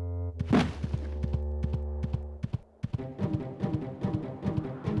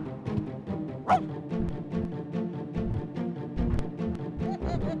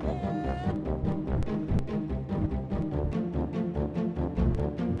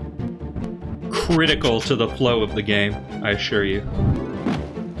 Critical to the flow of the game, I assure you.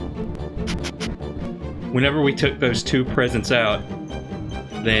 Whenever we took those two presents out,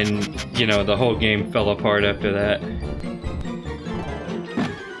 then, you know, the whole game fell apart after that.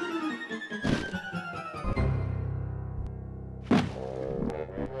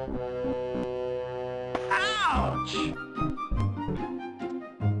 Ouch!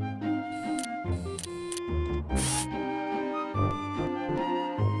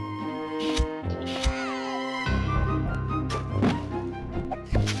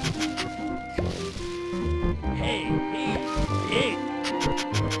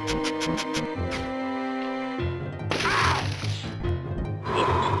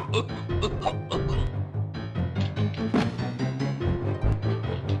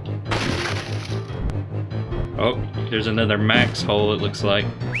 Oh, there's another max hole, it looks like.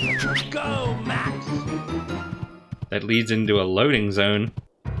 Go, Max! That leads into a loading zone.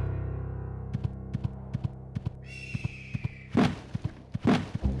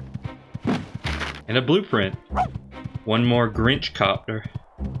 And a blueprint. One more Grinch copter.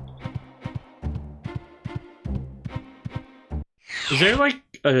 Is there like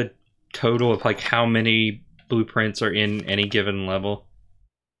a total of like how many blueprints are in any given level?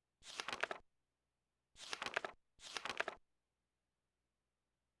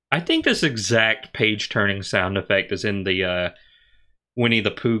 I think this exact page turning sound effect is in the Winnie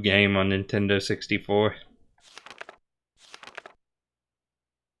the Pooh game on Nintendo 64.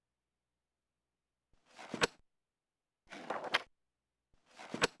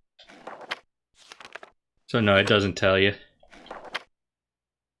 So no, it doesn't tell you.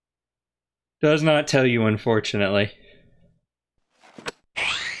 Does not tell you, unfortunately.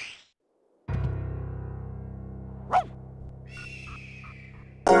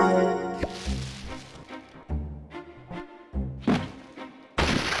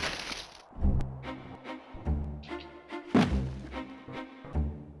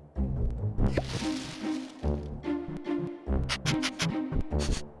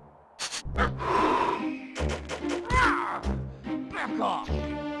 Back off!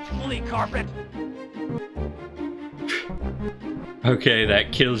 Flea carpet! Okay,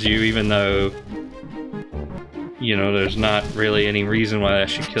 that kills you even though, you know, there's not really any reason why that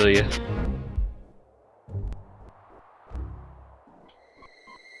should kill you.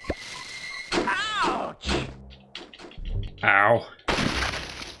 Ouch! Ow.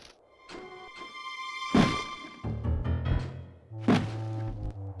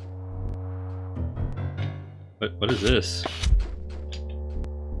 What is this?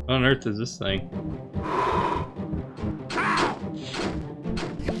 What on earth is this thing?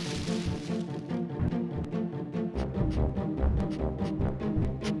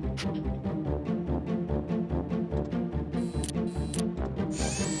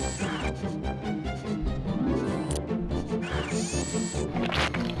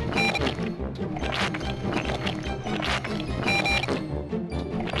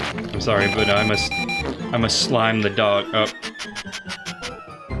 I'm sorry, but I must slime the dog up.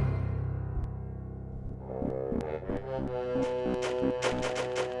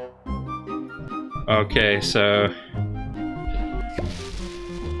 Okay, so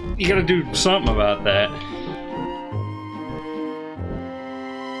you gotta do something about that.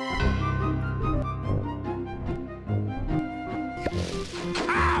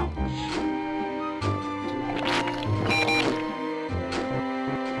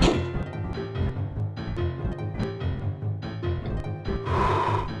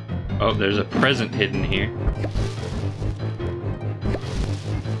 Oh, there's a present hidden here.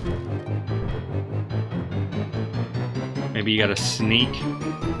 Maybe you gotta sneak.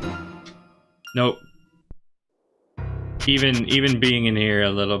 Nope. Even being in here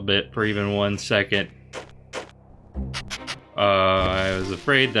a little bit for even 1 second. I was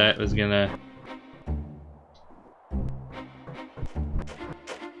afraid that was gonna...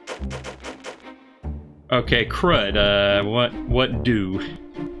 Okay, crud, what do?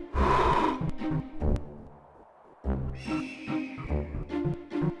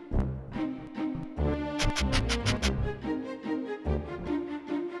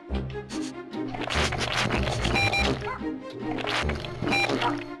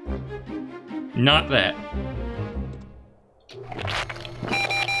 Not that.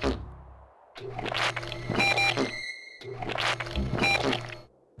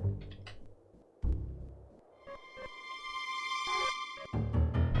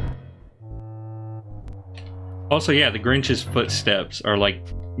 Also, yeah, the Grinch's footsteps are like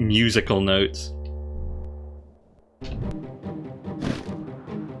musical notes.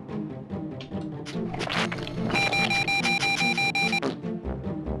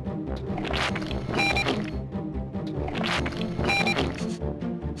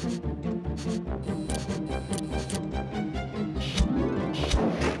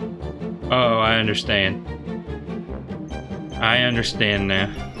 Oh, I understand. I understand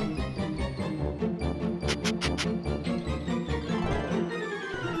now.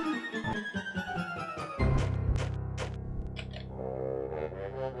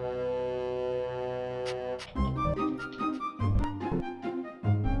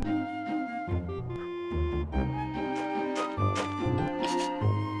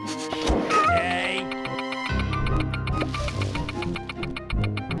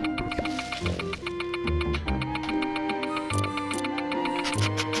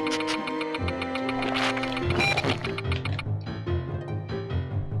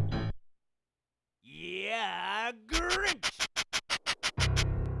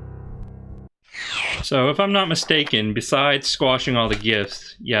 So, if I'm not mistaken, besides squashing all the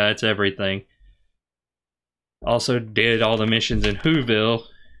gifts, yeah, that's everything. Also did all the missions in Whoville.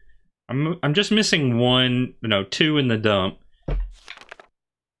 I'm just missing one, no, two in the dump.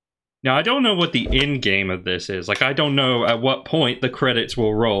 Now, I don't know what the end game of this is. Like, I don't know at what point the credits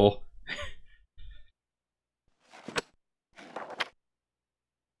will roll.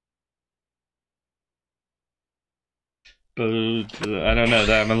 But I don't know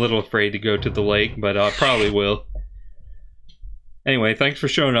that. I'm a little afraid to go to the lake, but I probably will. Anyway, thanks for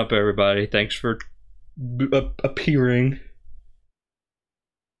showing up, everybody. Thanks for appearing.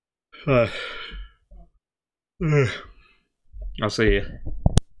 I'll see you.